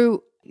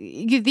so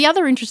the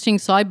other interesting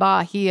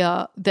sidebar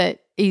here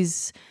that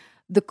is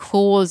the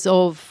cause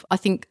of, I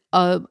think,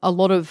 a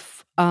lot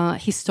of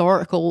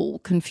historical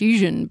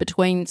confusion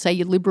between, say,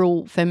 your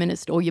liberal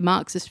feminist or your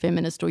Marxist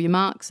feminist or your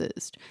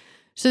Marxist.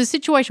 So the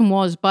situation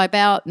was, by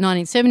about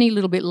 1970, a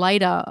little bit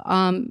later,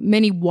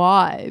 many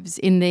wives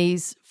in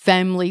these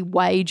family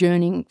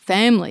wage-earning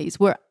families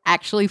were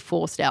actually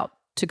forced out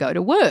to go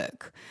to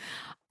work.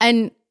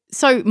 And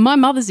so my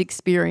mother's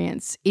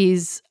experience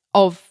is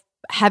of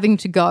having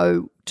to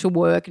go to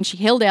work, and she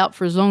held out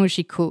for as long as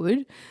she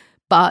could,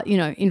 but, you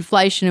know,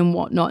 inflation and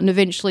whatnot, and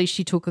eventually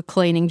she took a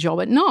cleaning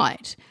job at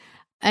night.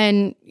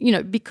 And, you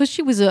know, because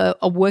she was a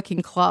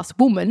working class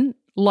woman,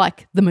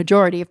 like the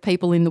majority of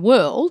people in the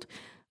world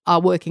are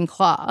working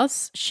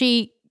class,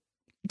 she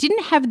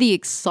didn't have the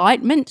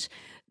excitement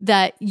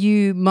that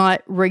you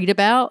might read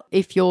about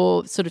if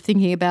you're sort of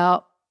thinking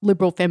about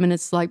liberal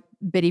feminists like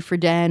Betty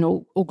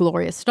Friedan or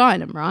Gloria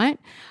Steinem, right?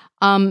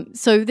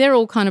 So they're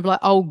all kind of like,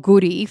 oh,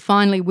 goody,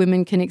 finally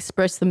women can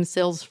express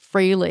themselves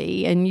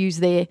freely and use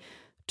their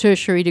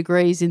tertiary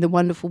degrees in the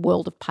wonderful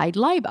world of paid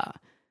labour.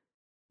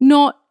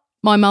 Not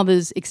my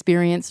mother's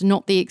experience,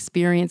 not the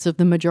experience of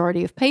the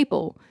majority of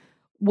people.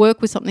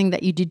 Work was something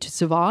that you did to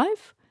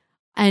survive,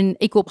 and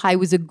equal pay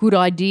was a good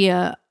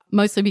idea,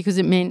 mostly because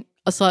it meant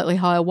a slightly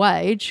higher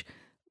wage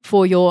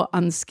for your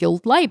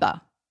unskilled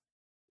labour.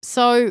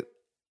 So,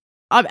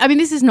 I mean,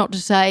 this is not to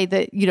say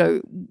that, you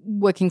know,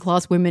 working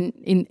class women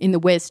in the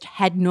West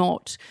had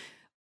not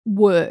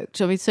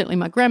worked. I mean, certainly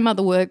my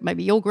grandmother worked,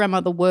 maybe your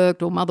grandmother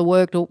worked, or mother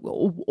worked, or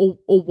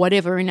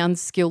whatever in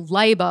unskilled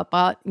labour.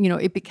 But, you know,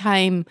 it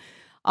became,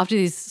 after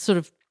this sort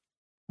of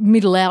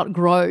middle out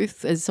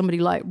growth, as somebody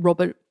like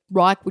Robert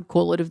Reich would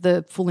call it, of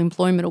the full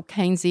employment or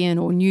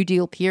Keynesian or New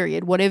Deal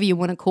period, whatever you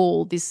want to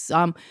call this,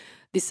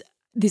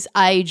 this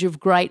age of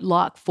great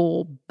luck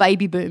for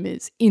baby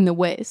boomers in the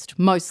West,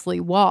 mostly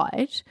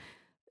white,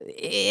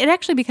 it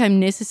actually became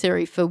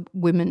necessary for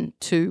women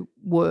to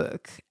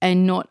work,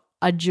 and not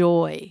a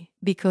joy,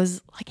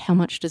 because, like, how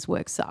much does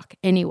work suck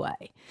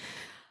anyway?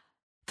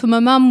 For my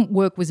mum,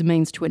 work was a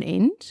means to an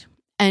end,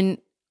 and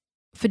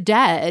for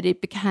Dad, it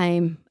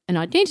became an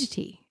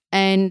identity.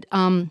 And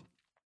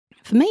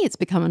for me, it's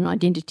become an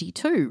identity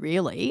too,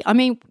 really. I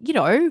mean, you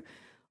know,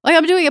 like,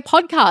 I'm doing a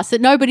podcast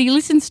that nobody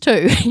listens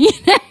to, you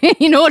know,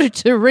 in order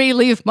to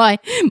relive my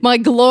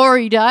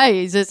glory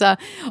days as a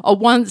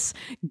once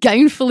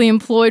gainfully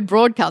employed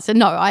broadcaster.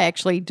 No, I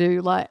actually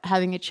do like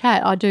having a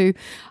chat. I do,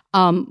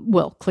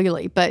 well,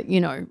 clearly, but, you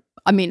know,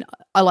 I mean,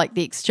 I like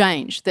the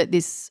exchange that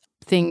this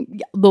thing,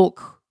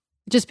 look,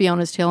 just be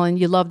honest, Helen,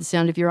 you love the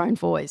sound of your own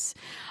voice.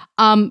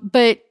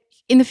 But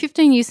in the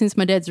 15 years since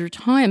my dad's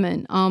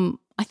retirement,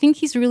 I think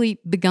he's really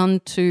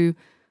begun to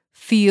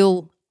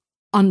feel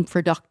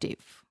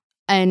unproductive.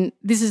 And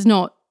this is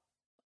not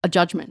a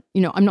judgment.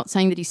 You know, I'm not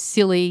saying that he's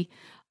silly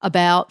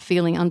about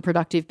feeling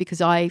unproductive,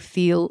 because I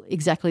feel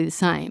exactly the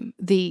same.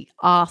 The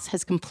arse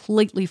has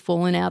completely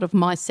fallen out of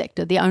my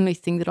sector, the only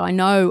thing that I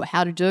know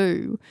how to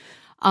do,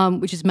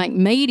 which is make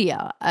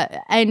media.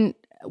 And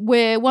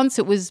where once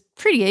it was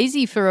pretty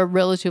easy for a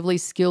relatively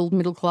skilled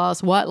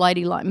middle-class white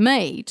lady like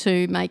me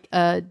to make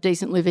a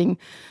decent living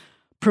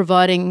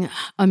providing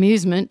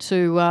amusement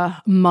to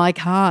my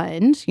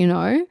kind, you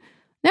know,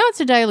 now it's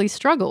a daily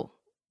struggle.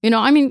 You know,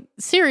 I mean,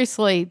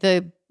 seriously,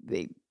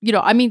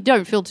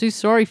 don't feel too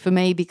sorry for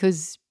me,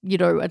 because, you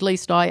know, at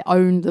least I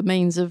own the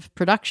means of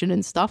production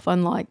and stuff,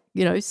 unlike,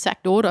 you know,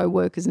 sacked auto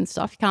workers and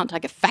stuff. You can't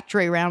take a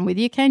factory around with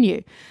you, can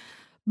you?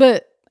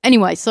 But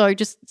anyway, so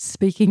just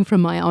speaking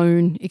from my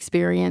own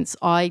experience,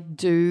 I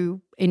do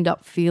end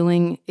up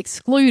feeling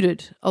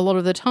excluded a lot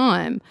of the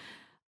time.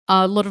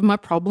 A lot of my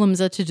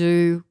problems are to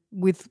do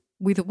with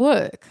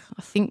work.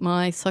 I think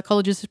my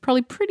psychologist is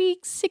probably pretty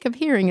sick of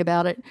hearing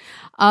about it.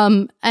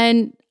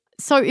 And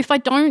so if I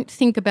don't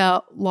think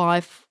about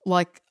life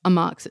like a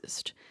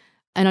Marxist,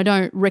 and I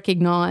don't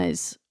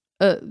recognise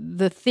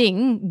the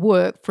thing,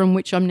 work, from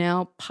which I'm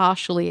now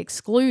partially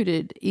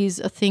excluded, is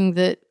a thing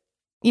that,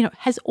 you know,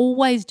 has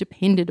always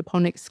depended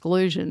upon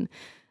exclusion,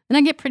 then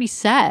I get pretty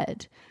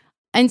sad.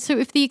 And so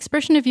if the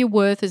expression of your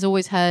worth has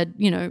always had,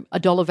 you know,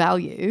 a dollar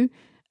value,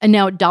 and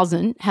now it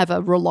doesn't have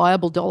a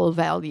reliable dollar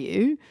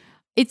value,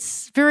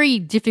 it's very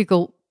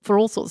difficult for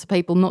all sorts of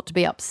people not to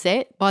be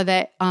upset by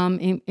that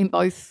in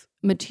both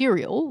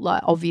material,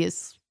 like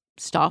obvious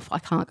stuff. I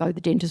can't go to the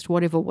dentist,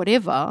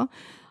 whatever.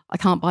 I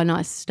can't buy a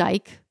nice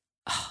steak.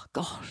 Oh,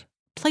 God,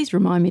 please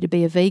remind me to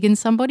be a vegan,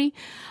 somebody.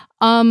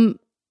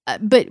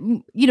 But,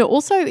 you know,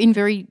 also in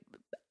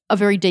a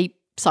very deep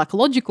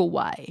psychological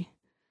way.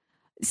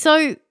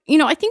 So, you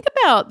know, I think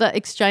about the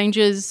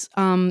exchanges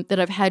that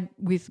I've had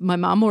with my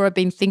mum, or I've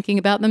been thinking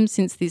about them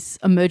since this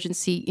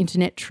emergency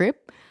internet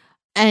trip.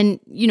 And,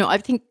 you know, I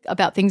think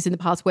about things in the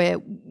past where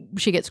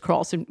she gets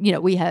cross and, you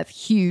know, we have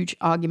huge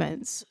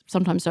arguments,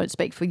 sometimes don't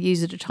speak for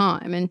years at a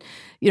time. And,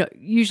 you know,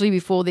 usually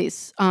before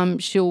this,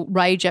 she'll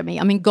rage at me.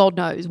 I mean, God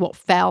knows what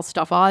foul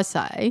stuff I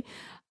say.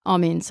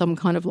 I'm in some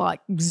kind of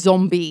like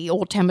zombie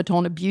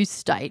automaton abuse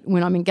state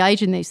when I'm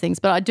engaged in these things.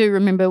 But I do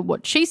remember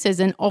what she says,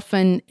 and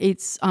often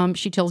it's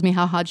she tells me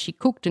how hard she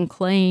cooked and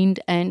cleaned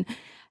and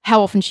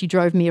how often she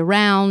drove me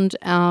around.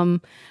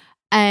 And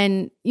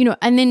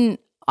then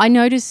I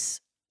notice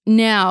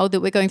now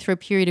that we're going through a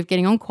period of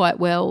getting on quite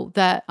well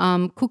that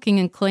cooking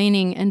and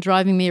cleaning and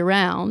driving me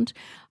around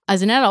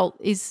as an adult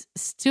is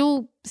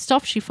still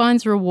stuff she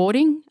finds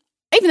rewarding,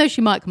 even though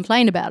she might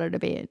complain about it a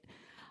bit.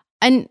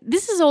 And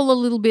this is all a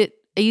little bit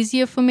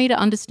easier for me to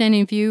understand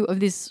in view of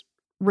this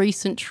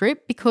recent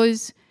trip,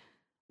 because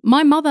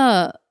my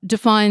mother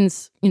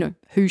defines,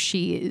 who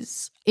she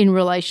is in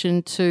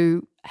relation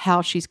to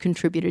how she's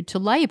contributed to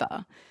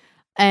Labor.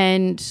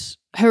 And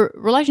her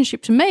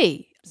relationship to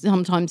me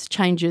sometimes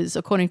changes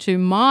according to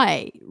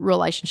my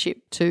relationship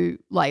to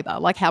Labor,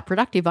 like how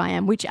productive I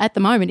am, which at the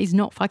moment is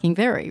not fucking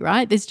very,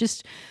 right? There's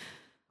just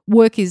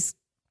work is,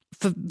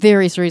 for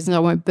various reasons I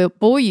won't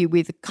bore you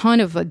with,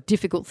 kind of a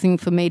difficult thing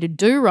for me to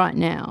do right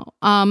now.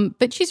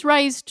 But she's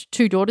raised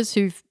 2 daughters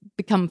who've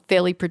become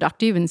fairly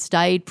productive and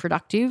stayed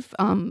productive,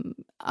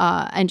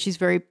 and she's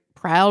very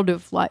proud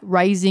of like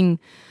raising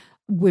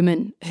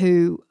women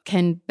who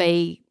can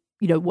be,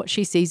 what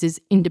she sees as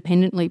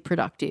independently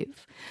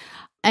productive.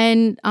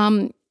 And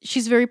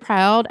she's very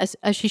proud,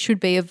 as she should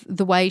be, of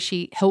the way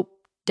she helped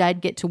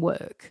Dad get to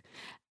work.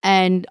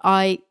 And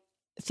I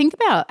think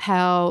about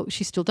how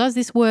she still does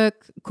this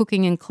work,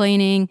 cooking and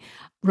cleaning,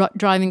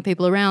 driving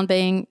people around,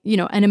 being,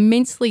 an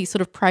immensely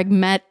sort of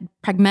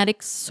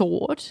pragmatic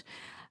sort,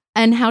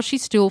 and how she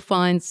still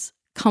finds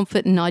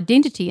comfort and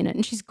identity in it.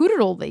 And she's good at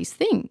all these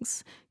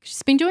things.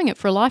 She's been doing it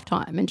for a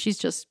lifetime, and she's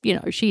just,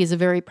 she is a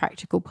very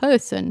practical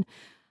person,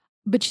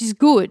 but she's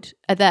good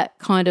at that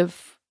kind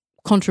of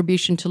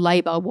contribution to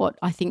Labor, what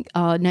I think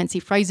Nancy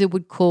Fraser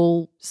would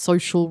call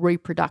social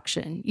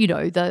reproduction,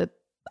 the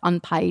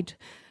unpaid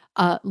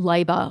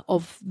labour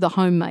of the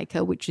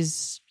homemaker, which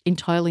is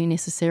entirely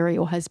necessary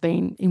or has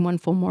been in one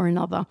form or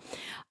another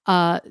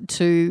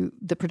to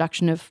the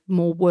production of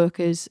more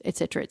workers, et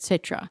cetera,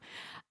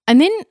 And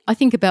then I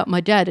think about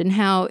my dad and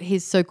how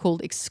his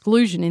so-called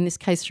exclusion, in this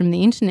case from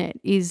the internet,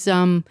 is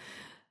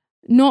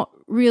not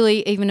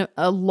really even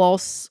a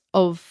loss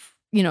of,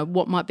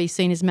 what might be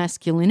seen as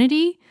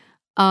masculinity,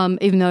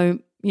 even though,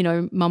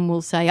 Mum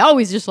will say, oh,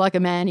 he's just like a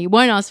man, he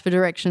won't ask for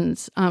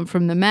directions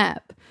from the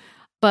map.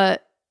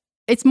 But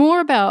it's more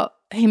about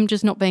him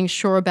just not being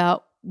sure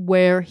about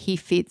where he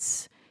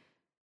fits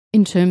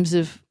in terms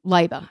of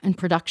labour and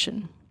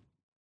production.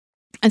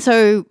 And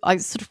so I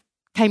sort of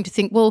came to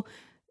think, well,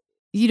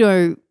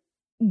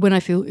 when I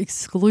feel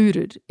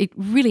excluded, it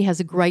really has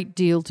a great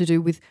deal to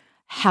do with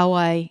how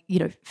I,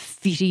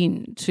 fit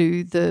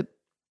into the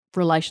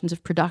relations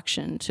of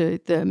production, to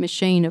the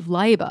machine of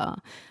labour,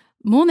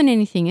 more than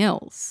anything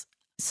else.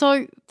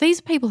 So these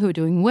people who are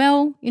doing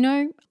well,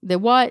 they're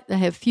white, they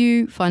have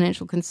few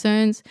financial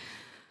concerns.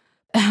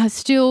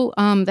 Still,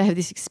 they have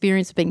this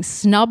experience of being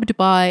snubbed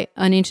by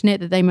an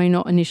internet that they may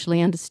not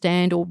initially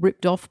understand, or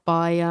ripped off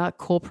by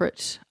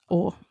corporate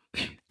or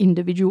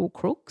individual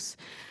crooks.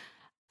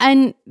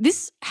 And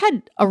this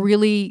had a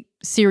really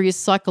serious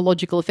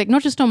psychological effect,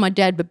 not just on my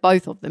dad, but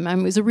both of them.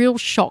 And it was a real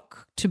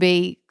shock to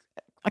be,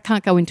 I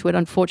can't go into it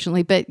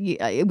unfortunately, but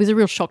it was a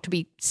real shock to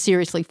be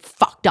seriously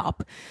fucked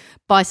up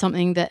by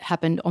something that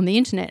happened on the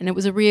internet. And it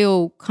was a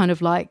real kind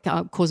of like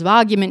cause of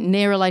argument in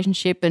their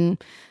relationship.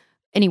 And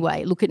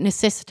anyway, look, it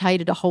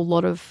necessitated a whole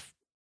lot of,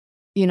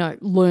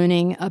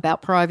 learning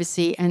about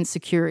privacy and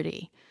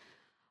security.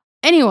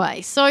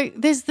 Anyway, so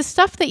there's the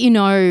stuff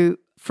that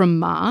from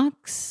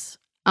Marx,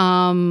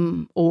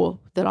 or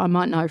that I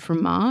might know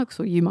from Marx,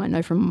 or you might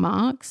know from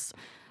Marx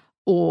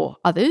or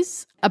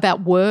others,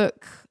 about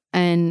work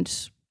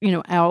and,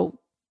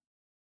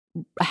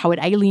 how it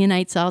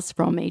alienates us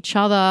from each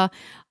other,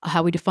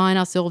 how we define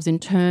ourselves in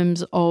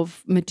terms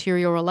of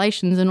material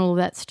relations and all of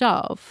that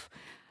stuff.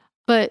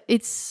 But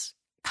it's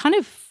kind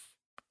of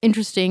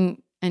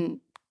interesting and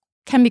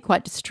can be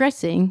quite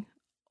distressing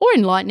or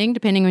enlightening,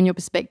 depending on your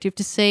perspective,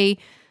 to see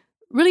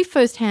really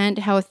firsthand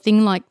how a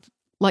thing like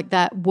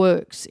that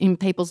works in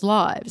people's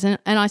lives. And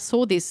I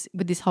saw this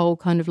with this whole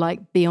kind of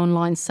like be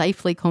online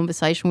safely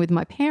conversation with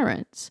my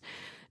parents.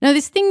 Now,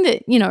 this thing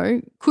that,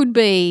 could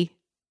be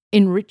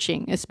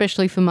enriching,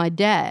 especially for my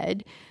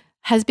dad,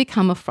 has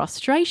become a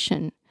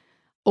frustration,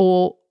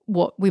 or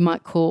what we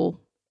might call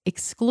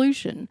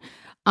exclusion,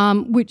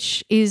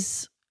 which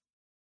is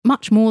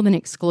much more than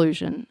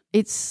exclusion.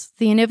 It's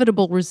the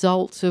inevitable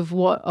result of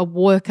what a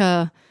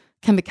worker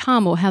can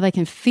become, or how they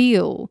can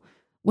feel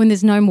when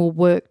there's no more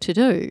work to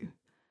do.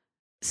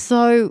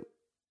 So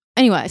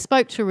anyway, I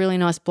spoke to a really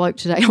nice bloke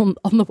today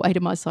on the way to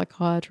my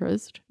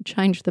psychiatrist.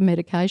 Changed the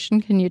medication,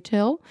 can you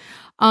tell?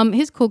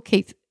 He's called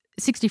Keith,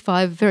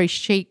 65, very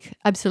chic,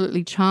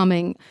 absolutely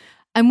charming,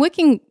 and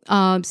working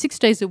 6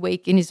 days a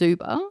week in his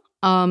Uber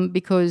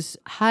because,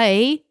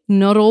 hey,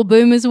 not all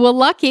boomers were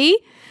lucky.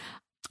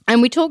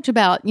 And we talked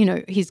about,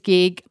 his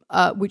gig,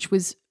 which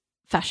was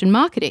fashion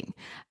marketing,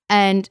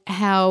 and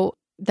how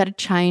that had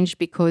changed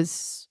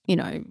because,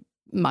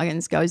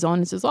 Muggins goes on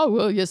and says, oh,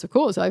 well, yes, of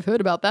course, I've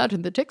heard about that,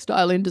 and the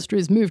textile industry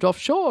has moved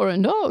offshore,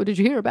 and oh, did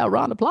you hear about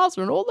Rana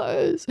Plaza and all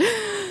those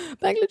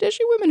Bangladeshi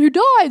women who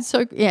died?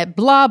 So, yeah,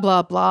 blah,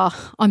 blah, blah.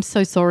 I'm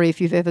so sorry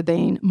if you've ever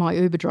been my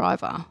Uber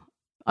driver.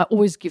 I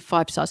always give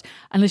 5 stars,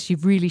 unless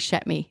you've really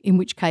shat me, in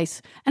which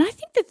case, and I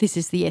think that this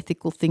is the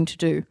ethical thing to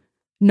do,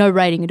 no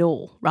rating at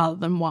all rather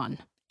than 1.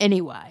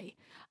 Anyway,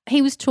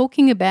 he was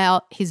talking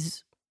about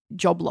his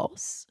job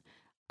loss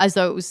as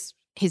though it was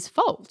his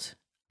fault.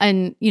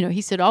 And, you know,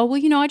 he said, oh, well,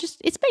 you know,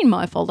 it's been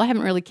my fault. I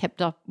haven't really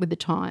kept up with the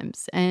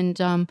times. And,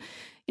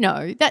 you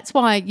know, that's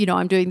why, you know,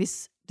 I'm doing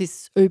this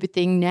Uber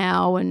thing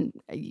now. And,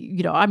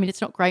 you know, I mean,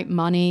 it's not great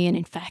money. And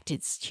in fact,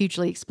 it's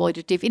hugely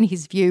exploitative in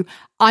his view.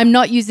 I'm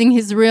not using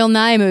his real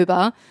name,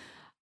 Uber.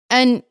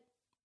 And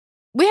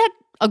we had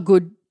a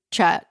good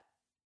chat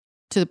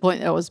to the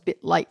point that I was a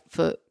bit late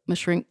for my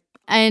shrink.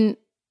 And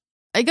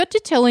I got to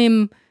tell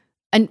him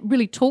and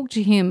really talk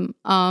to him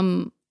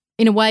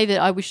in a way that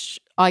I wish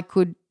I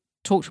could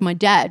talk to my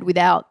dad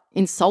without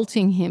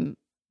insulting him,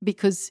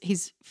 because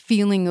his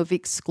feeling of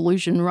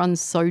exclusion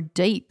runs so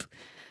deep.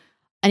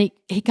 And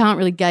he can't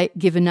really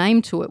give a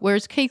name to it.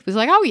 Whereas Keith was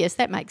like, oh, yes,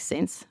 that makes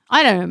sense.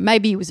 I don't know,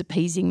 maybe he was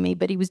appeasing me,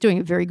 but he was doing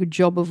a very good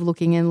job of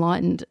looking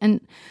enlightened.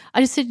 And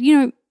I just said, you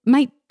know,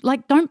 mate,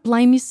 like, don't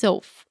blame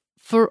yourself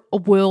for a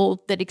world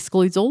that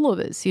excludes all of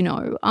us, you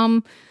know.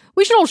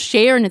 We should all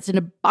share, and it's an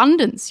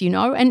abundance, you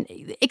know. And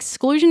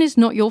exclusion is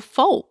not your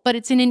fault, but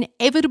it's an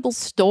inevitable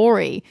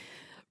story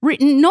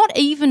written not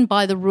even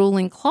by the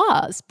ruling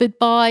class, but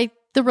by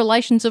the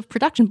relations of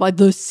production, by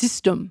the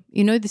system,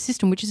 you know, the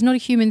system, which is not a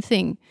human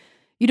thing.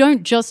 You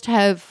don't just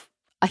have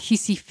a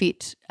hissy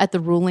fit at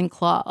the ruling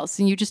class,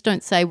 and you just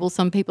don't say, well,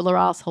 some people are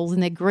assholes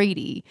and they're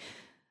greedy.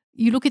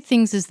 You look at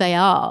things as they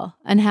are,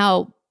 and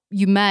how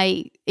you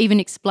may even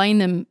explain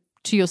them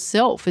to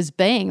yourself as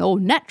being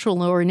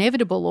natural or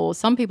inevitable, or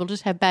some people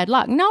just have bad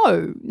luck.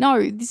 No,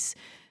 this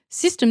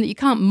system that you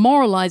can't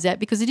moralize at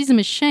because it is a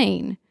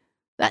machine.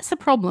 That's the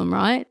problem,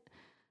 right?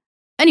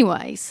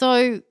 Anyway,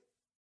 so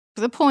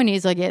the point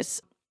is, I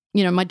guess,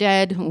 you know, my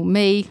dad or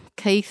me,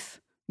 Keith,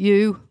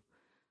 you,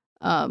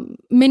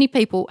 many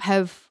people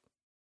have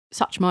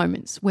such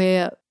moments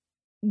where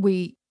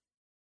we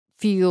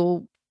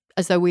feel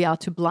as though we are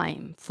to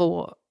blame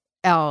for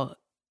our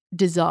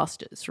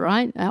disasters,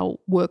 right? Our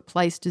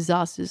workplace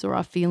disasters or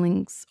our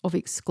feelings of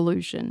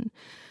exclusion.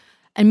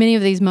 And many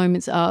of these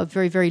moments are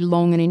very, very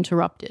long and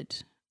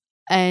interrupted.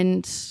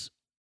 And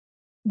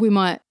we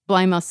might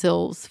blame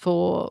ourselves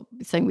for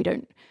saying we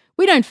don't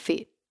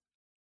fit,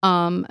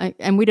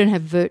 and we don't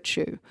have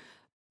virtue.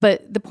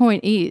 But the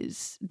point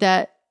is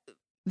that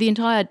the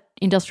entire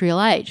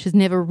industrial age has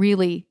never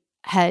really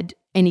had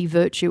any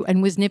virtue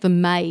and was never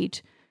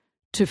made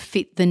to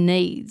fit the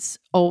needs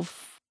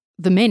of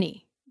the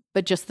many,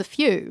 but just the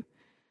few.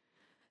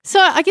 So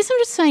I guess I'm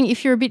just saying,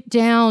 if you're a bit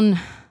down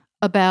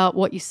about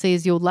what you see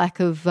as your lack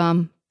of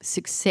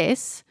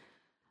success,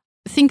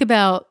 think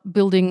about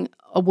building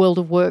a world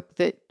of work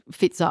that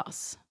fits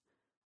us,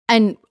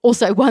 and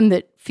also one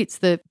that fits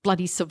the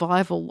bloody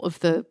survival of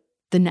the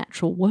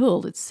natural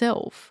world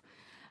itself.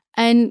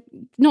 And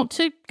not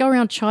to go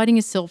around chiding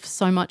yourself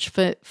so much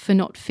for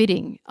not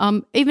fitting.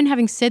 Even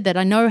having said that,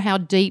 I know how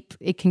deep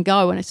it can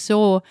go, and I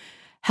saw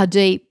how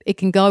deep it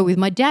can go with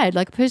my dad,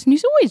 like a person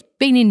who's always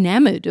been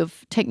enamoured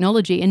of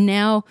technology, and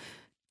now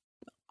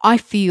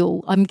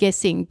I'm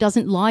guessing,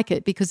 doesn't like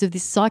it because of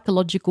this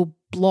psychological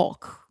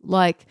block.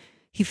 Like,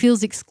 he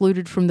feels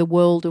excluded from the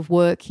world of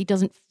work. He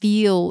doesn't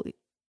feel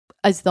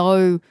as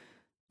though,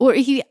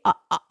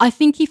 I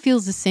think he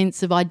feels a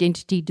sense of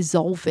identity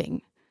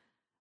dissolving.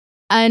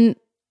 And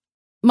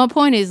my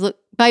point is, look,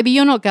 baby,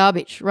 you're not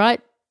garbage, right?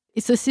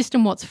 It's the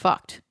system what's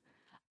fucked.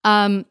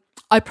 I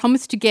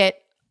promise to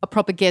get a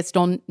proper guest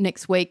on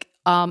next week,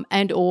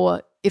 and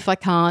or if I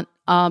can't,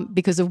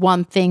 because of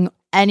one thing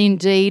and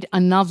indeed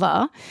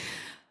another,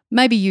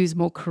 maybe use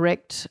more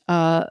correct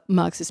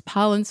Marxist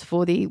parlance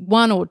for the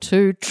one or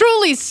two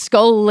truly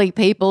scholarly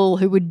people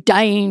who would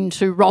deign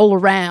to roll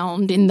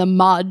around in the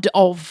mud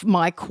of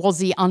my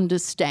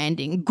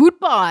quasi-understanding.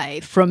 Goodbye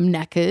from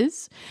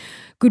Knackers.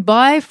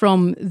 Goodbye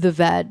from the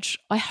vag.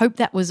 I hope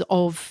that was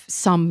of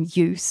some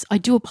use. I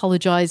do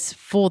apologise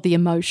for the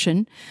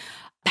emotion.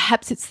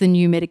 Perhaps it's the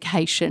new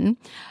medication.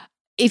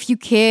 If you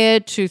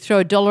care to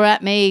throw $1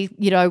 at me,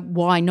 you know,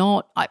 why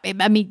not?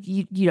 I mean,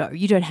 you know,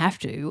 you don't have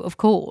to, of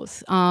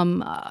course.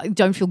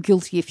 Don't feel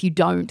guilty if you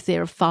don't.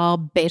 There are far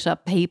better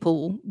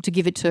people to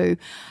give it to.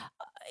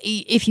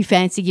 If you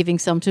fancy giving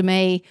some to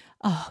me,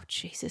 oh,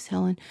 Jesus,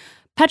 Helen.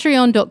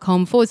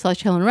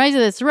 Patreon.com/Helen Razor.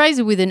 That's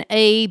Razor with an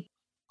E.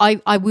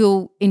 I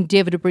will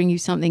endeavour to bring you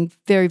something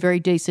very,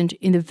 very decent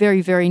in the very,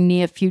 very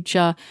near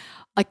future.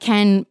 I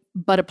can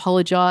but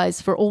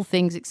apologise for all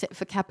things except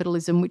for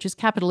capitalism, which is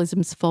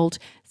capitalism's fault.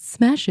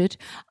 Smash it,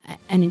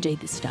 and indeed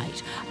the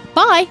state.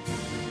 Bye.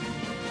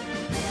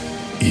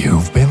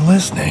 You've been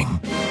listening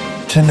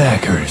to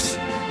Knackers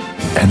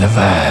and the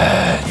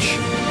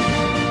Vag.